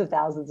with tens of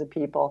thousands of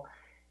people.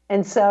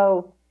 And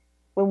so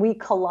when we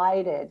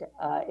collided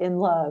in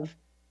love,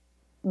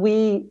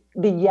 the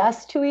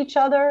yes to each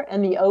other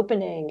and the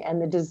opening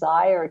and the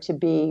desire to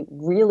be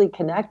really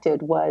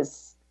connected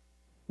was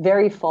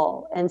very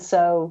full. And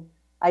so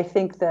I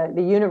think the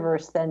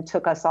universe then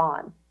took us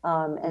on,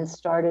 and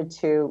started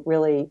to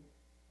really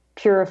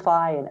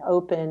purify and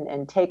open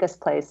and take us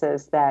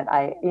places that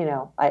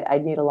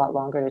I'd need a lot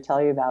longer to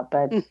tell you about.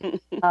 But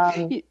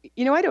I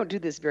don't do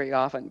this very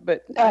often,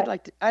 but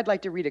I'd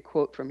like to read a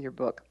quote from your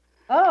book.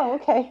 Oh,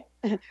 okay.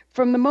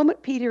 From the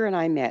moment Peter and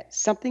I met,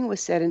 something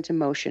was set into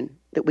motion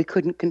that we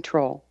couldn't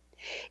control.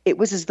 It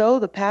was as though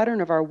the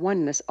pattern of our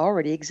oneness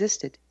already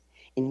existed,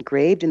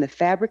 engraved in the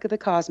fabric of the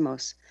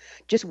cosmos,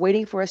 just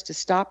waiting for us to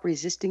stop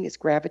resisting its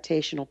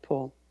gravitational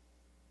pull.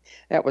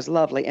 That was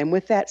lovely. And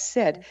with that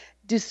said,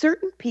 do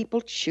certain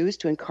people choose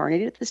to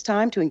incarnate at this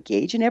time to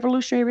engage in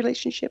evolutionary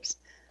relationships?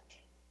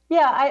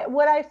 Yeah,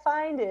 what I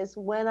find is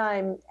when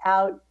I'm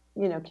out,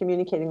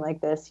 communicating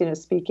like this,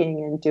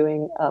 speaking and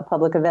doing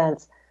public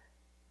events,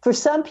 for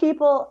some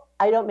people,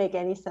 I don't make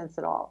any sense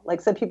at all.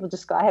 Like some people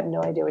just go, I have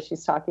no idea what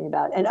she's talking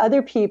about. And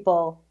other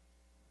people,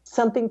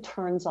 something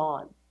turns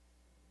on.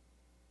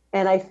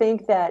 And I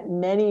think that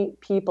many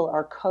people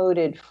are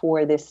coded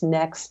for this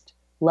next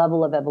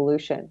level of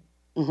evolution.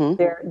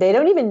 Mm-hmm. They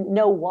don't even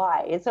know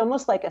why. It's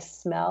almost like a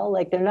smell.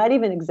 Like they're not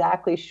even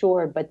exactly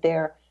sure, but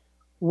they're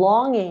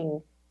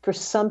longing for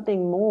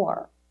something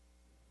more.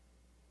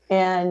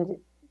 And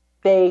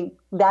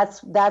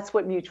that's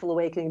what mutual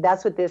awakening,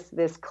 that's what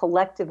this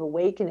collective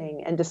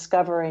awakening and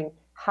discovering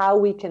how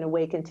we can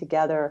awaken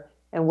together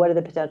and what are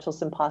the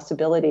potentials and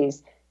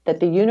possibilities that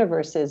the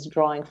universe is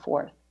drawing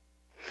forth.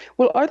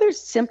 Well, are there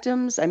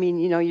symptoms? I mean,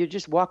 you're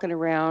just walking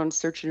around,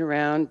 searching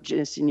around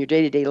just in your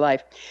day-to-day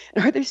life.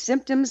 And are there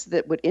symptoms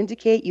that would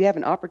indicate you have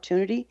an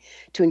opportunity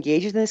to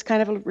engage in this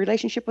kind of a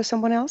relationship with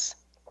someone else?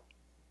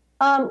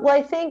 Well,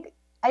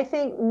 I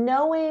think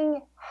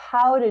knowing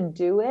how to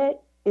do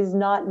it is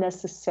not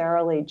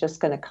necessarily just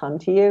going to come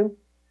to you.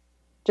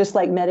 Just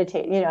like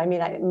meditate,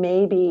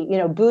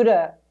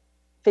 Buddha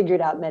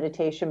figured out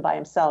meditation by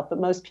himself, but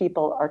most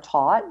people are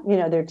taught,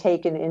 they're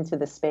taken into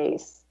the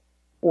space,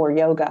 or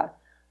yoga.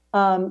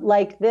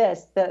 Like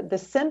this, the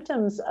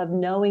symptoms of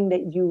knowing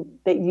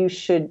that you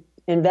should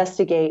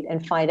investigate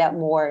and find out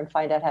more and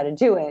find out how to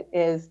do it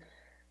is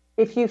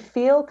if you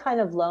feel kind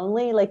of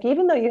lonely, like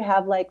even though you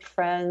have like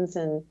friends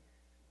and,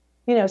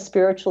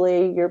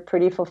 spiritually you're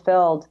pretty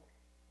fulfilled,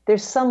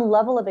 there's some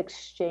level of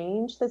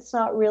exchange that's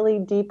not really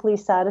deeply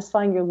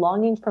satisfying. You're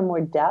longing for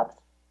more depth.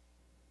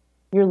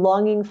 You're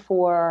longing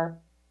for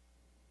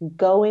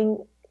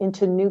going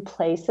into new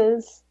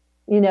places,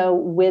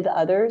 with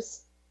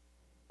others,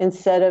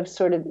 instead of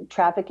sort of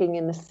trafficking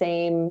in the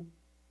same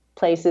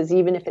places,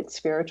 even if it's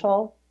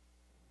spiritual.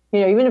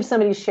 Even if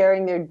somebody's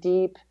sharing their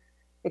deep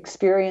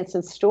experience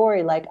and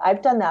story, like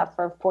I've done that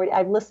for 40,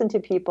 I've listened to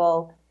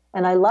people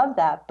and I love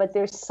that, but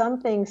there's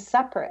something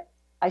separate.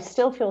 I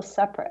still feel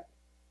separate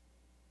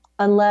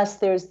unless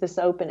there's this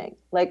opening,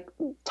 like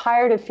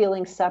tired of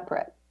feeling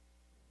separate,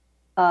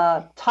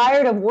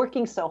 tired of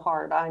working so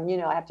hard on,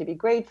 I have to be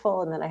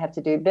grateful and then I have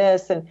to do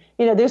this. And,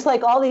 there's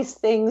like all these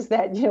things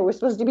that, we're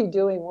supposed to be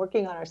doing,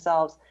 working on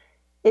ourselves.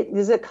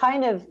 There's a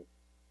kind of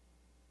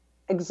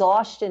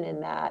exhaustion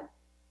in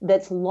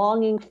that's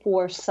longing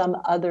for some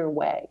other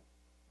way.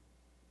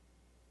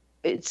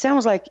 It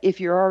sounds like if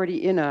you're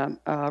already in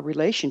a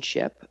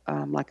relationship,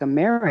 like a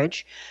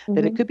marriage, mm-hmm.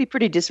 that it could be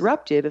pretty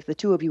disruptive if the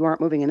two of you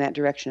aren't moving in that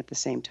direction at the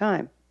same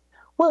time.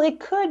 Well,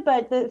 it could,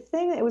 but the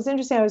thing that was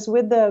interesting, I was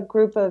with the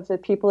group of the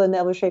people in the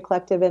Evolutionary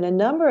Collective, and a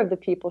number of the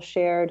people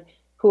shared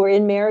who are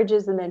in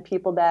marriages and then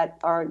people that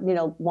are,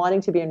 wanting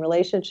to be in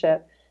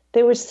relationship.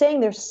 They were saying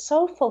they're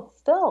so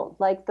fulfilled,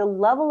 like the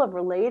level of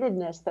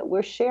relatedness that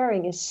we're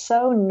sharing is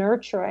so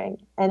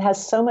nurturing and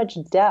has so much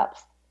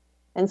depth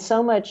and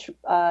so much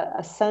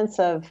a sense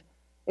of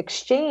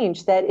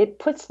exchange that it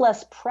puts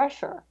less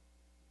pressure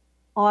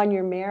on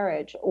your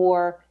marriage,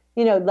 or,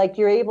 like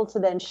you're able to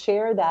then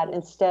share that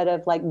instead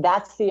of like,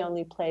 that's the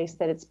only place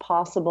that it's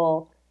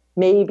possible,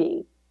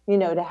 maybe,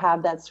 to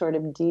have that sort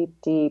of deep,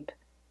 deep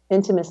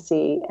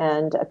intimacy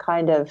and a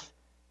kind of,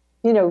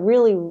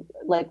 really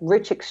like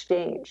rich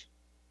exchange.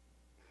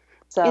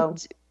 So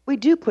we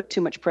do put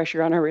too much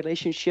pressure on our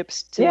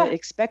relationships to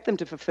expect them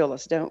to fulfill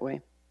us, don't we?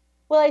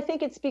 Well, I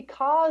think it's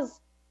because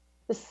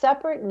the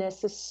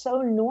separateness is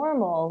so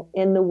normal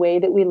in the way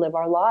that we live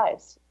our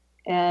lives.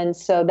 And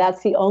so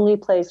that's the only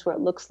place where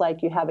it looks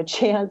like you have a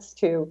chance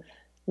to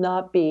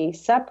not be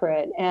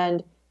separate.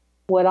 And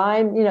what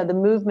the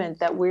movement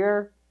that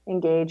we're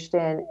engaged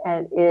in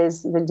and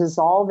is the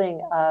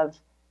dissolving of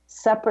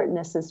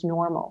separateness as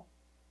normal.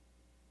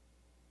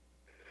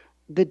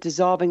 The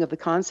dissolving of the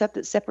concept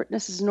that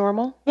separateness is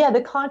normal? Yeah,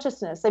 the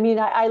consciousness. I mean,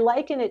 I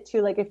liken it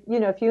to like if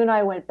you and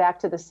I went back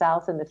to the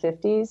South in the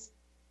 50s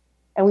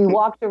and we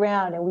walked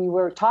around and we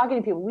were talking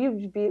to people,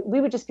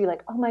 we would just be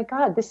like, oh my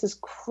God, this is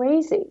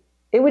crazy.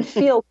 It would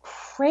feel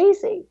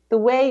crazy the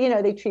way,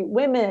 they treat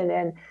women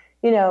and,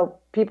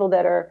 people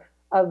that are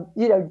of,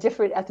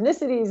 different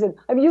ethnicities. And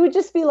I mean, you would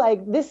just be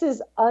like, this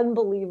is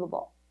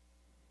unbelievable.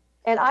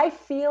 And I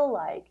feel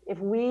like if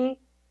we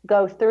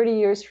go 30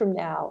 years from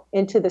now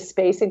into the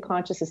space and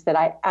consciousness that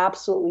I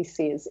absolutely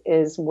see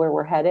is where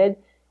we're headed,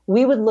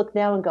 we would look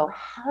now and go,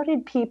 how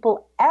did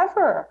people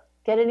ever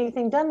get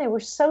anything done? They were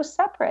so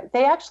separate.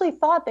 They actually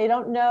thought they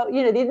didn't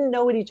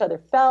know what each other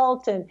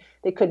felt and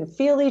they couldn't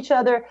feel each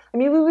other. I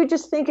mean, we would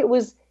just think it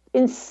was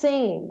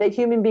insane that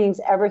human beings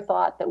ever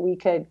thought that we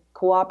could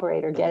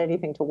cooperate or get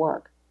anything to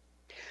work.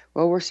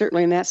 Well, we're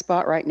certainly in that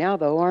spot right now,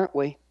 though, aren't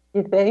we?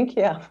 You think?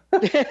 Yeah.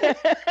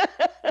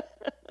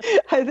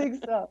 I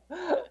think so.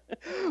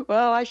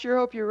 Well, I sure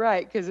hope you're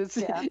right, because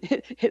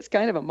it's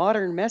kind of a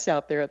modern mess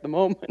out there at the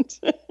moment.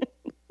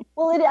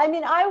 Well,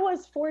 I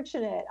was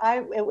fortunate.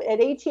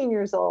 At 18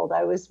 years old,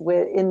 I was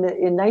in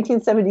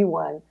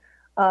 1971.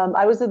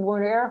 I was with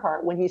Werner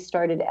Erhard when he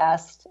started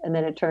EST, and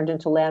then it turned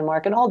into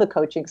Landmark, and all the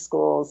coaching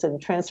schools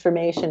and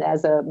transformation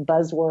as a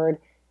buzzword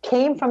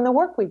came from the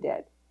work we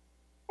did.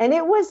 And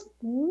it was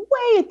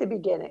way at the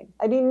beginning.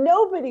 I mean,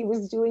 nobody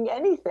was doing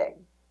anything,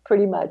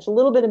 pretty much. A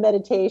little bit of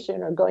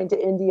meditation or going to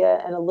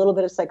India and a little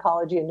bit of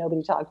psychology, and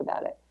nobody talked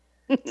about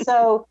it.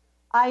 So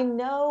I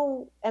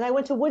know, and I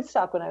went to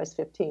Woodstock when I was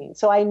 15,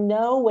 so I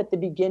know what the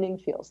beginning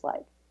feels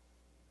like.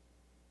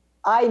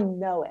 I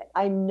know it.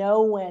 I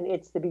know when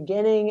it's the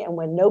beginning and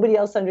when nobody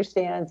else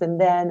understands, and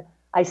then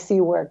I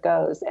see where it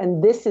goes.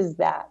 And this is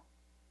that.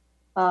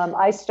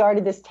 I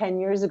started this 10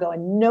 years ago,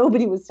 and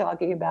nobody was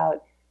talking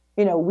about,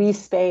 we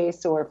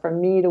space or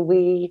from me to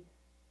we.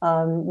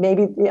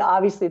 Maybe,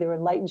 obviously, there were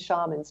enlightened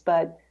shamans,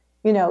 but,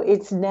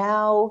 it's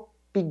now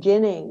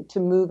beginning to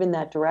move in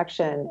that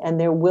direction.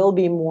 And there will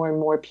be more and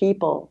more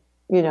people,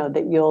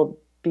 that you'll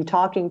be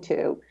talking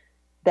to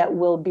that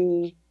will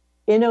be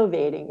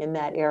innovating in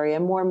that area.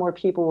 More and more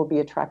people will be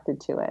attracted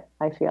to it,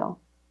 I feel.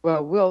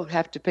 Well, we'll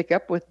have to pick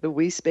up with the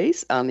we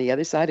space on the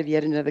other side of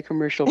yet another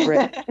commercial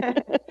break.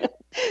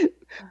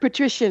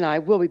 Patricia and I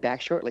will be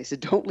back shortly, so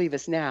don't leave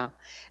us now.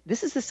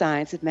 This is The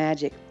Science of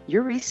Magic,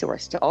 your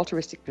resource to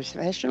altruistic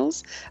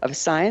professionals of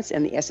science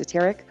and the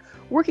esoteric,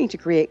 working to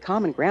create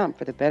common ground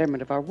for the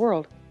betterment of our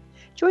world.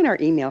 Join our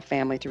email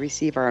family to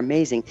receive our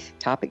amazing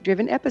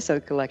topic-driven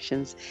episode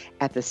collections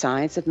at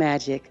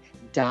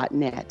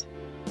thescienceofmagic.net.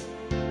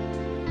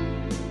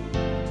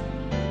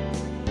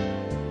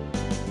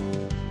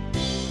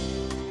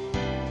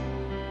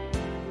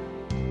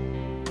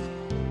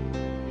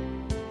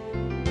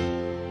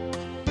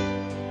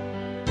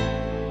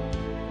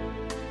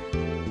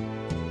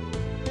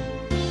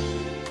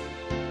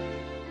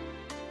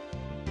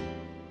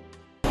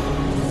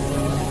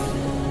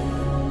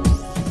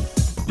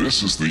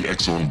 This is the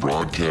X-Zone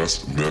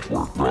Broadcast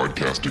Network,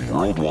 broadcasting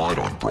worldwide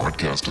on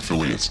broadcast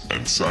affiliates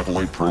and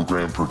satellite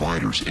program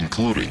providers,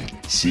 including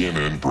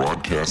CNN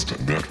Broadcast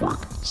Network,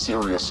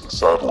 Sirius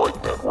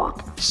Satellite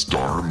Network,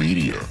 Star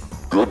Media,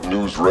 Good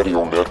News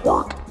Radio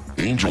Network,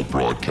 Angel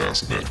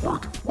Broadcast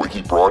Network,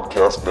 Wiki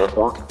Broadcast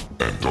Network,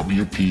 and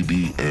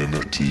WPBN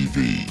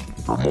TV.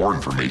 For more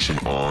information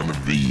on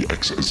the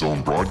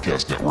X-Zone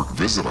Broadcast Network,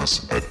 visit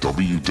us at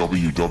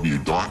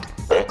www.xzbn.net.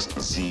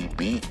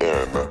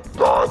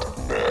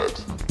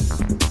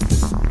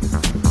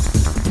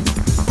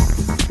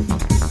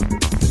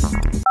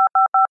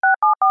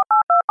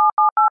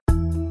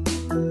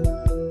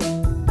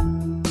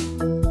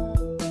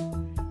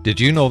 Did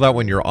you know that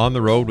when you're on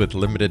the road with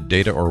limited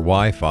data or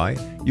Wi-Fi,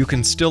 you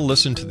can still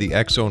listen to the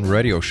X-Zone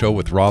Radio Show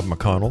with Rob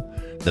McConnell,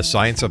 The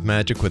Science of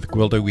Magic with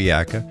Gwilda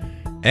Wiyaka,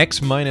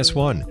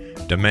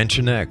 X-1,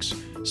 Dimension X,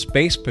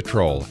 Space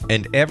Patrol,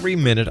 and every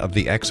minute of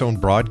the X-Zone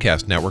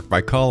Broadcast Network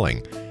by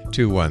calling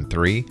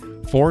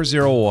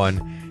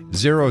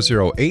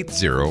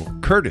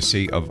 213-401-0080,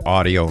 courtesy of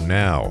Audio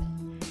Now.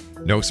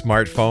 No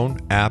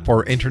smartphone, app,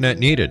 or internet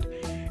needed.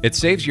 It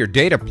saves your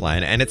data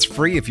plan, and it's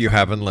free if you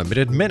have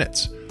unlimited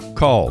minutes.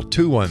 Call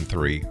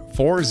 213-401-0080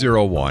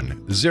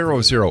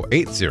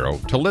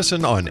 213-401-0080 to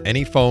listen on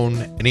any phone,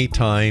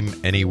 anytime,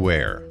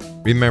 anywhere.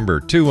 Remember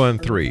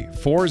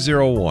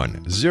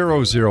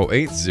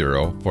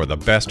 213-401-0080 for the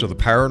best of the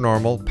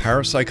paranormal,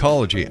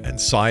 parapsychology, and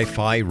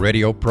sci-fi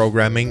radio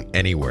programming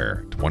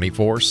anywhere,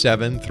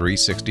 24/7,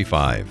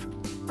 365.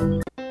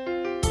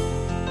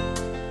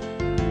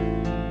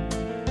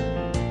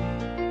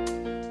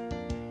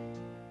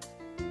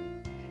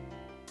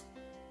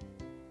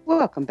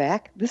 Welcome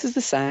back. This is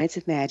the Science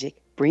of Magic,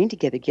 bringing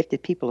together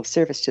gifted people of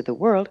service to the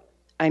world.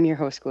 I'm your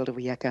host, Gwilda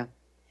Wiyaka.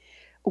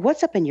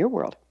 What's up in your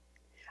world?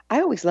 I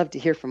always love to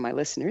hear from my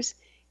listeners.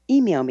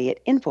 Email me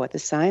at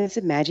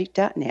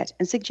info@thescienceofmagic.net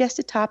and suggest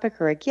a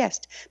topic or a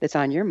guest that's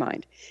on your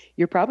mind.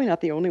 You're probably not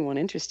the only one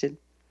interested.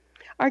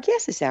 Our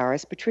guest this hour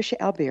is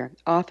Patricia Albere,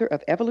 author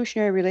of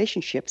Evolutionary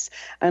Relationships,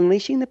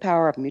 Unleashing the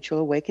Power of Mutual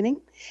Awakening,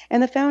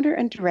 and the founder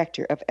and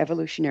director of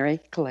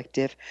Evolutionary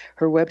Collective.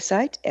 Her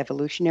website,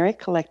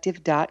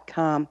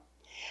 evolutionarycollective.com.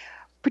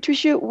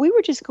 Patricia, we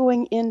were just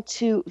going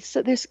into,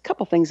 so there's a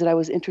couple things that I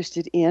was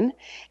interested in,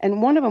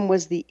 and one of them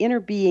was the inner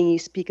being you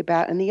speak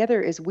about, and the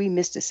other is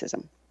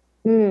we-mysticism.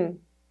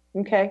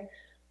 Okay.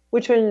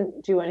 Which one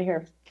do you want to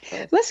hear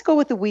first? Let's go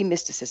with the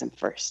we-mysticism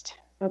first.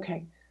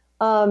 Okay.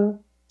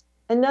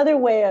 Another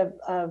way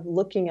of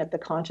looking at the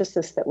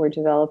consciousness that we're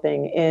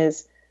developing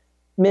is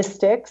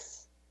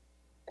mystics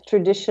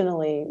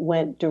traditionally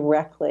went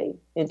directly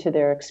into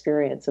their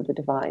experience of the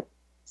divine.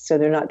 So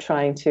they're not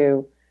trying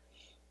to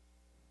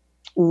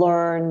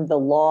learn the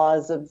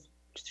laws of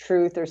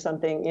truth or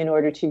something in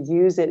order to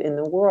use it in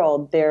the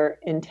world. Their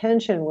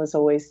intention was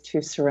always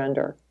to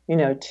surrender,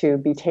 to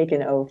be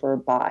taken over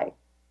by,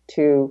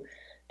 to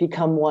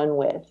become one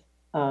with.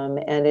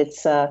 And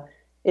it's the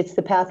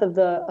path of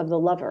the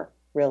lover.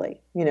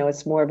 Really,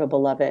 it's more of a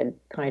beloved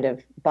kind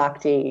of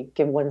bhakti,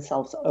 give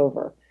oneself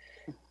over.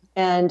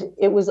 And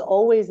it was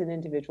always an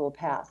individual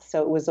path.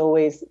 So it was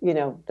always,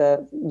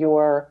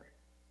 your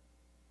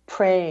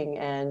praying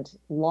and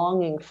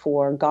longing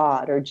for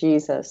God or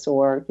Jesus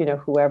or,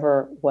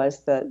 whoever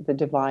was the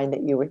divine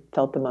that you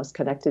felt the most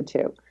connected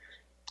to.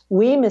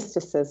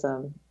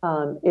 We-mysticism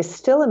is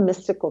still a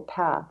mystical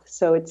path.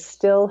 So it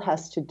still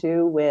has to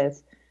do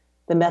with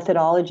the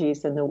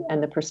methodologies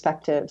and the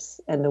perspectives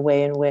and the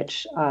way in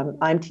which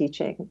I'm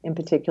teaching in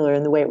particular,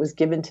 and the way it was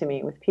given to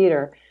me with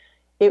Peter.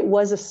 It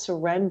was a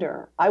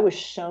surrender. I was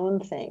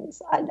shown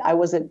things. I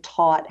wasn't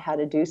taught how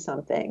to do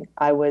something.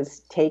 I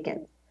was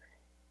taken.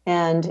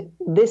 And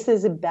this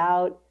is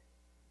about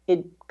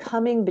it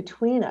coming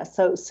between us.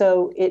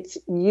 So it's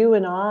you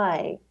and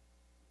I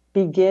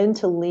begin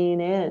to lean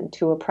in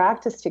to a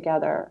practice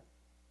together,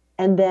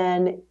 and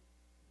then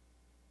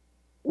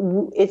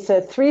it's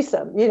a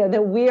threesome,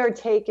 that we are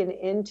taken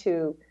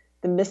into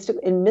the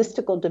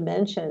mystical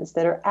dimensions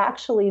that are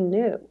actually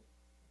new.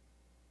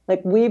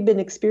 Like we've been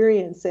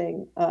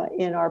experiencing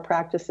in our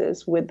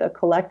practices with the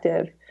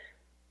collective,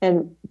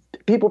 and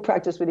people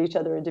practice with each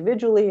other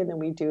individually, and then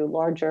we do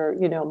larger,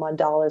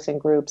 mandalas and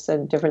groups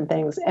and different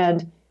things.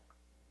 And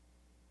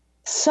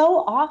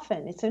so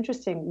often, it's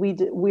interesting,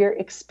 we're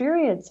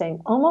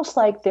experiencing almost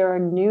like there are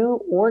new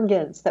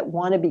organs that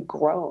want to be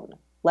grown,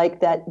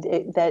 like that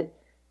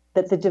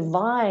the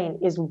divine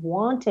is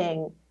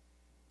wanting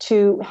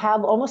to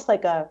have almost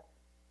like a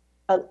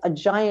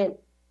giant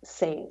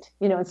saint,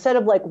 instead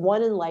of like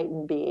one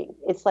enlightened being,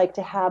 it's like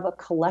to have a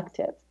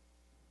collective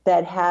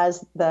that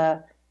has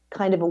the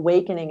kind of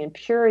awakening and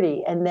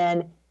purity. And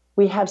then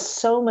we have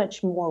so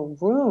much more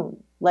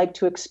room, like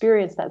to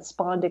experience that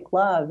spondic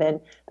love and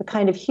the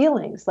kind of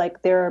healings.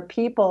 Like there are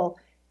people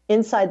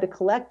inside the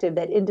collective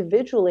that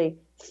individually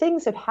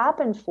things have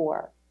happened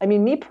for. I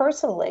mean, me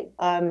personally,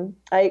 I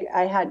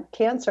had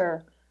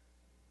cancer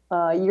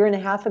a year and a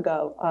half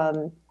ago.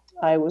 I'm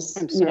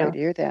sorry to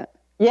hear that.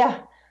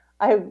 Yeah,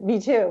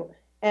 me too.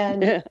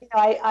 And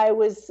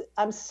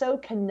I'm so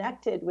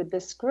connected with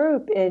this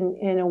group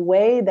in a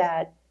way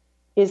that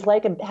is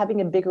like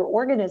having a bigger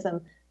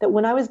organism. That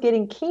when I was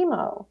getting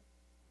chemo,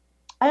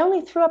 I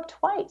only threw up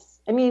twice.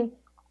 I mean,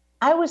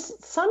 it was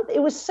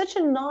such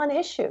a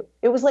non-issue.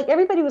 It was like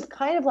everybody was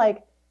kind of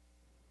like.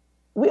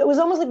 It was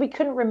almost like we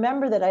couldn't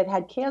remember that I'd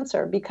had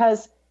cancer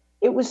because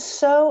it was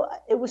so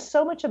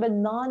much of a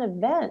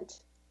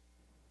non-event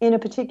in a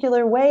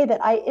particular way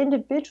that I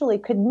individually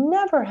could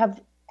never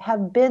have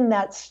been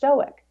that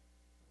stoic.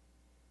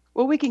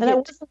 Well, we can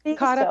get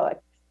caught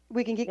up.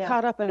 We can get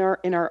caught up in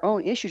our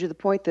own issue to the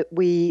point that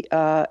we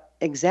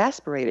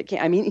exasperate it.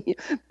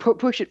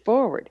 Push it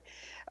forward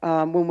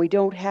when we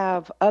don't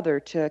have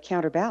other to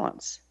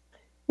counterbalance.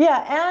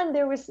 Yeah, and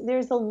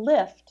there's a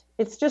lift.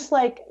 It's just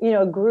like,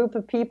 a group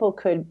of people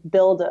could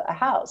build a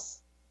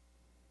house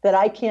that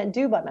I can't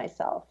do by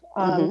myself.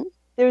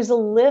 There's a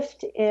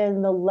lift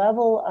in the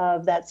level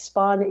of that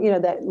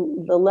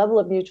the level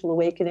of mutual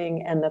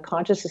awakening and the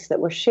consciousness that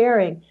we're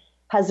sharing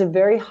has a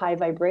very high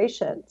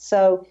vibration.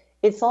 So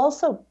it's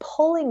also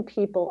pulling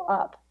people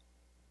up.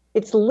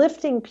 It's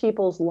lifting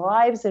people's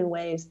lives in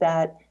ways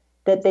that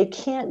they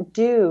can't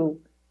do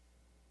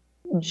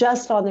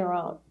just on their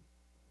own.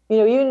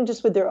 even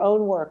just with their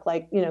own work,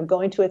 like,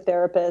 going to a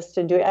therapist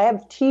and I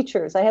have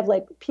teachers, I have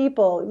like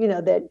people,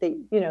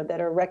 that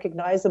are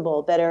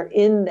recognizable, that are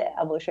in the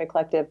Evolutionary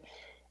Collective.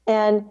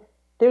 And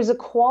there's a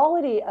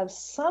quality of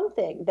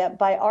something that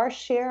by our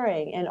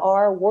sharing and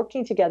our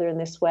working together in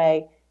this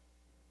way,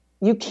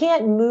 you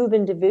can't move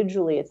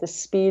individually at the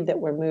speed that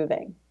we're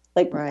moving.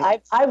 Like,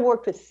 right. I've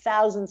worked with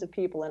thousands of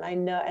people, and I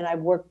know, and I've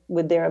worked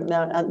with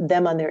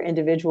them on their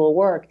individual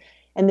work.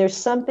 And there's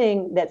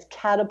something that's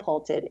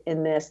catapulted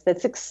in this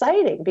that's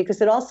exciting,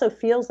 because it also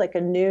feels like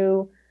a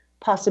new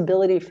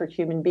possibility for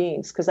human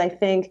beings. Because I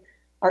think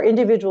our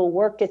individual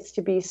work gets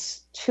to be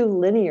too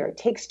linear. It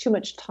takes too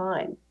much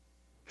time.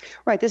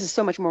 Right. This is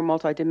so much more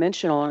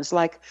multidimensional. And it's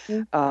like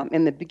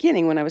in the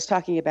beginning when I was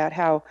talking about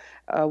how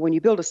when you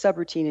build a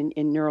subroutine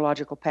in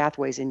neurological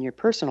pathways in your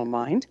personal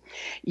mind,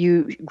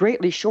 you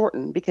greatly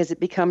shorten because it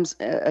becomes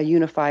a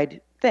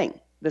unified thing,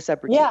 the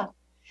subroutine. Yeah.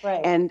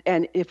 Right.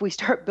 And if we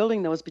start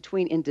building those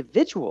between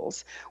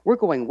individuals, we're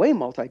going way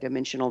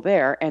multidimensional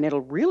there, and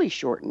it'll really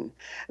shorten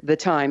the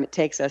time it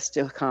takes us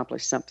to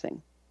accomplish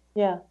something.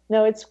 Yeah,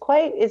 no, it's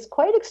quite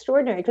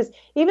extraordinary, because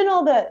even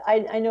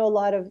I know a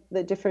lot of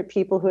the different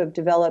people who have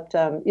developed,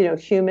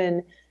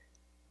 human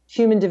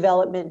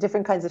development,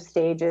 different kinds of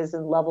stages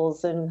and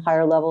levels and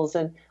higher levels,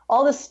 and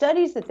all the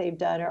studies that they've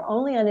done are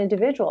only on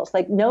individuals.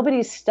 Like,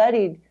 nobody's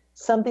studied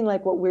something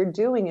like what we're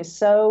doing is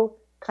so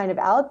kind of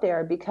out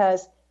there,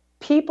 because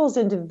people's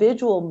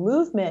individual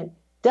movement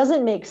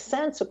doesn't make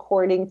sense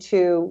according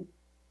to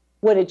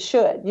what it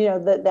should,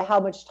 the how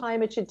much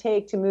time it should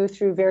take to move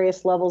through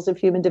various levels of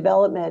human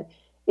development.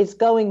 It's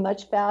going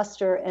much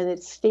faster, and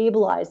it's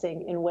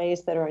stabilizing in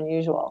ways that are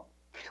unusual.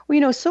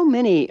 Well, so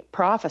many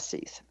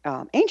prophecies,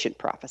 ancient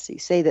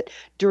prophecies, say that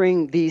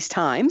during these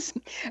times,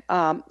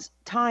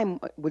 time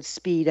would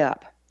speed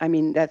up. I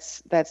mean,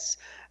 that's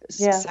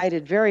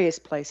cited various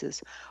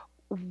places.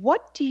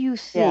 What do you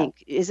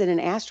think? Is it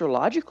an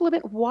astrological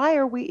event? Why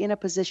are we in a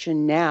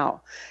position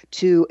now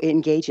to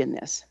engage in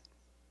this?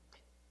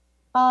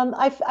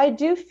 I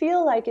do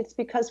feel like it's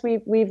because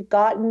we've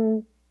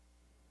gotten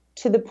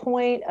to the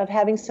point of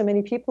having so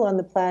many people on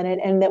the planet,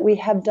 and that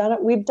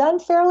we've done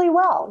fairly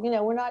well.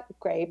 We're not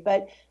great,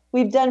 but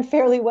we've done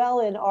fairly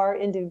well in our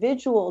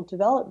individual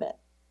development.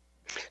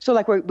 So,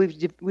 like,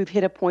 we've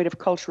hit a point of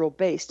cultural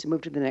base to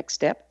move to the next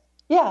step.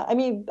 Yeah, I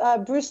mean,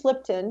 Bruce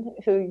Lipton,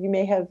 who you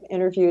may have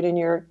interviewed in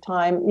your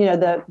time,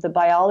 the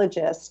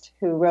biologist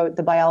who wrote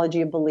The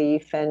Biology of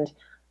Belief and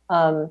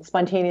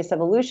Spontaneous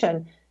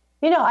Evolution.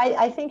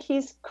 I think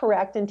he's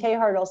correct, and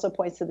Teilhard also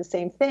points to the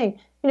same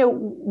thing.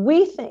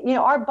 We think,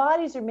 our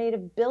bodies are made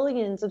of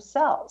billions of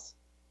cells.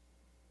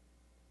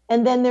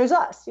 And then there's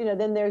us,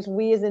 then there's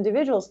we as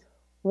individuals.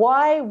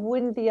 Why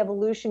wouldn't the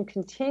evolution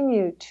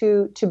continue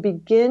to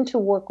begin to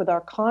work with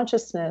our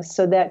consciousness,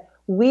 so that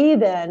we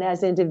then,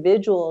 as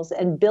individuals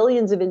and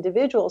billions of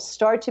individuals,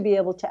 start to be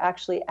able to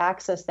actually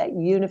access that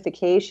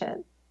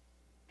unification?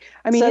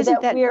 I mean, so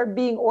that we are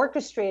being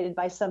orchestrated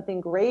by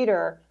something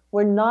greater.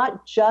 We're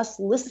not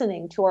just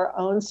listening to our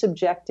own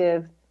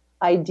subjective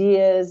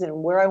ideas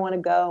and where I want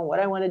to go and what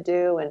I want to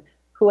do and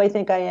who I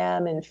think I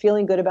am and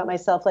feeling good about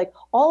myself. Like,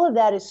 all of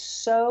that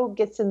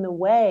gets in the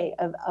way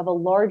of a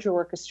larger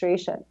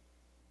orchestration.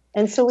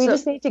 And so we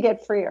just need to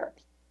get freer.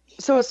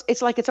 So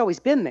it's like it's always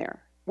been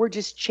there. We're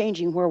just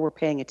changing where we're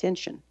paying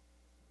attention.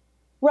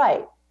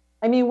 Right.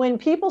 I mean, when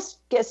people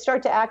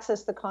start to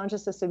access the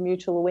consciousness of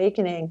mutual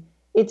awakening,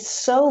 it's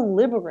so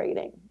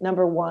liberating,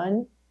 number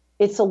one.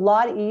 It's a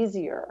lot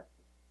easier.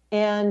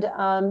 And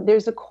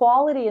there's a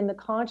quality in the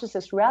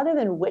consciousness, rather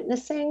than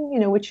witnessing,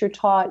 which you're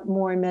taught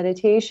more in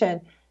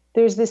meditation.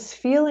 There's this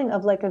feeling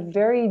of like a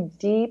very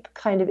deep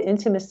kind of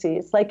intimacy.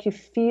 It's like you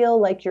feel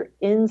like you're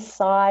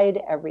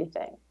inside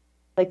everything.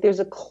 Like there's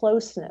a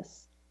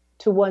closeness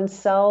to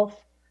oneself.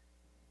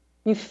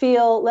 You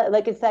feel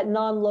like it's that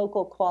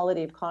non-local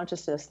quality of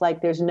consciousness.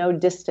 Like there's no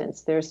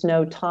distance, there's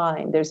no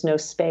time, there's no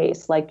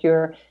space. Like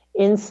you're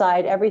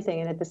inside everything,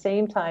 and at the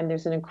same time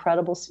there's an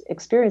incredible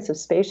experience of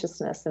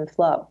spaciousness and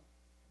flow.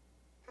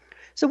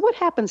 So what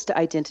happens to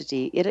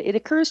identity? It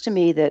occurs to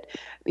me that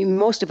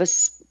most of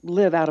us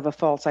live out of a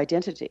false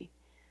identity.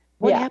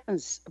 What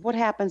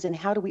happens and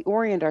how do we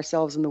orient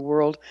ourselves in the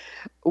world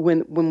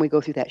when we go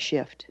through that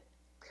shift?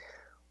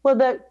 Well,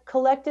 the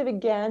collective,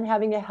 again,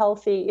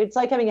 it's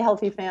like having a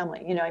healthy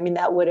family.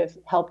 That would have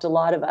helped a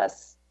lot of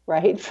us,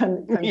 right?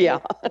 From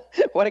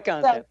What a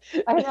concept.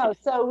 So, I know.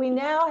 So we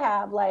now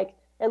have, like,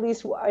 at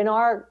least in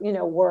our,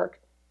 work,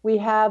 we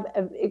have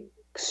an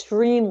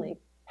extremely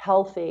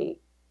healthy,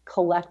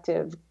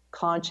 collective,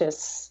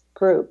 conscious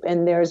group.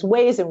 And there's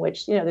ways in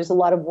which, there's a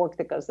lot of work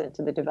that goes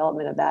into the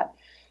development of that.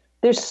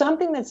 There's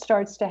something that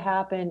starts to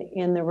happen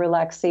in the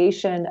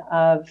relaxation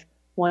of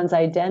one's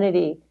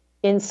identity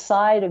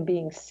inside of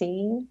being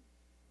seen,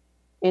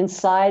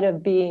 inside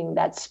of being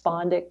that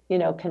spondic,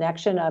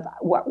 connection of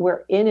what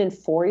we're in and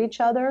for each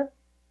other.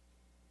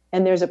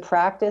 And there's a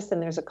practice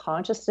and there's a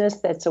consciousness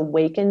that's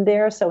awakened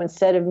there. So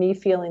instead of me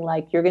feeling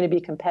like you're going to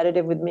be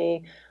competitive with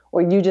me,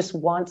 or you just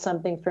want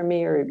something from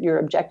me, or you're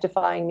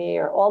objectifying me,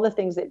 or all the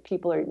things that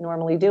people are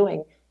normally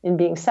doing, in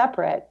being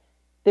separate,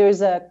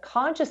 there's a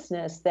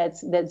consciousness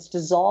that's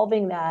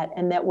dissolving that,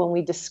 and that when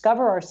we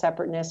discover our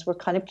separateness, we're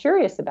kind of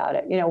curious about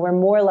it. We're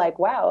more like,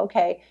 wow,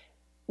 okay,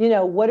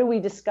 what are we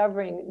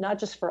discovering, not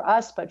just for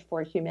us, but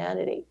for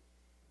humanity?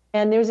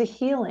 And there's a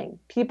healing.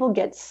 People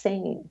get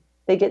sane.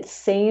 They get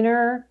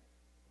saner,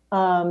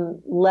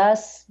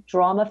 less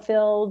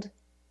drama-filled.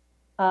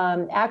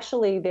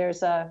 Actually,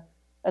 there's a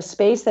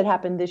space that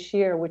happened this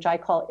year, which I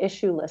call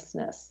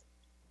issuelessness.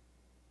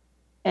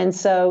 And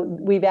so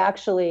we've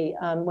actually,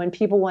 when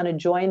people want to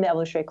join the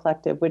Evolutionary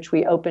Collective, which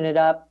we open it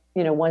up,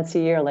 once a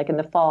year, like in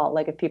the fall,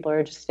 like if people are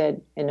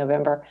interested in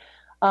November,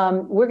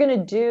 we're going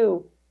to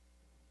do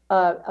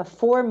a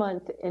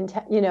 4-month,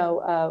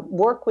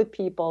 work with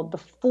people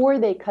before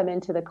they come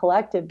into the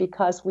collective,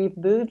 because we've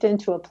moved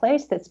into a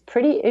place that's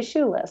pretty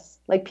issueless.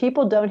 Like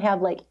people don't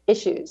have like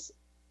issues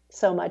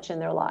so much in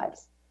their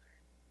lives.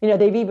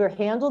 They've either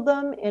handled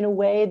them in a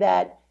way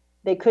that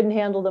they couldn't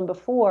handle them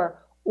before,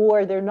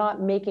 or they're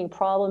not making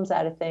problems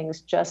out of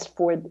things just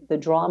for the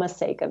drama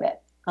sake of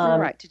it.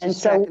 Right, to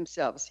distract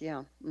themselves,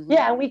 yeah. Mm-hmm.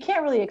 Yeah, and we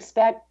can't really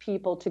expect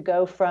people to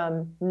go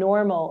from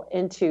normal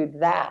into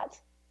that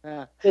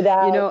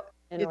without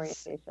an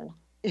orientation.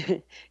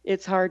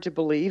 It's hard to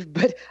believe,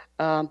 but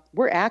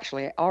we're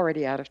actually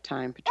already out of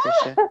time,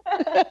 Patricia.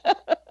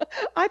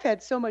 I've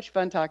had so much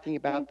fun talking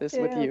about this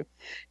with you.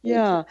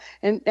 Yeah,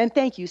 and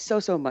thank you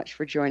so much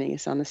for joining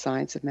us on The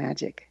Science of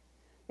Magic.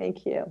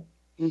 Thank you.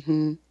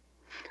 Mm-hmm.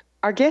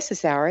 Our guest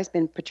this hour has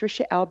been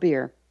Patricia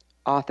Albere,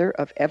 author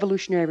of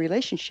Evolutionary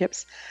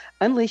Relationships,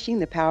 Unleashing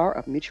the Power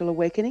of Mutual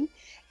Awakening,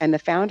 and the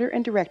founder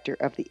and director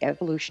of the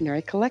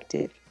Evolutionary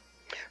Collective.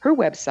 Her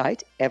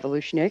website,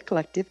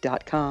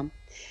 evolutionarycollective.com.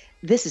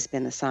 This has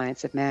been The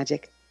Science of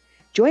Magic.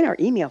 Join our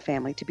email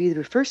family to be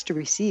the first to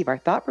receive our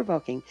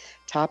thought-provoking,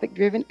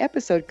 topic-driven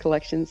episode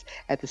collections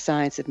at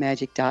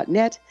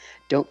thescienceofmagic.net.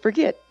 Don't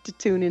forget to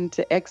tune in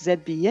to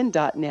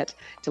xzbn.net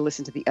to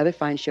listen to the other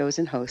fine shows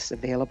and hosts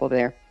available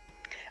there.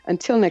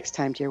 Until next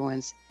time, dear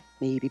ones,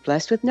 may you be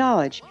blessed with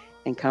knowledge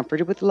and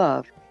comforted with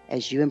love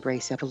as you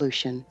embrace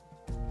evolution.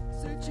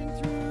 Searching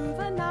through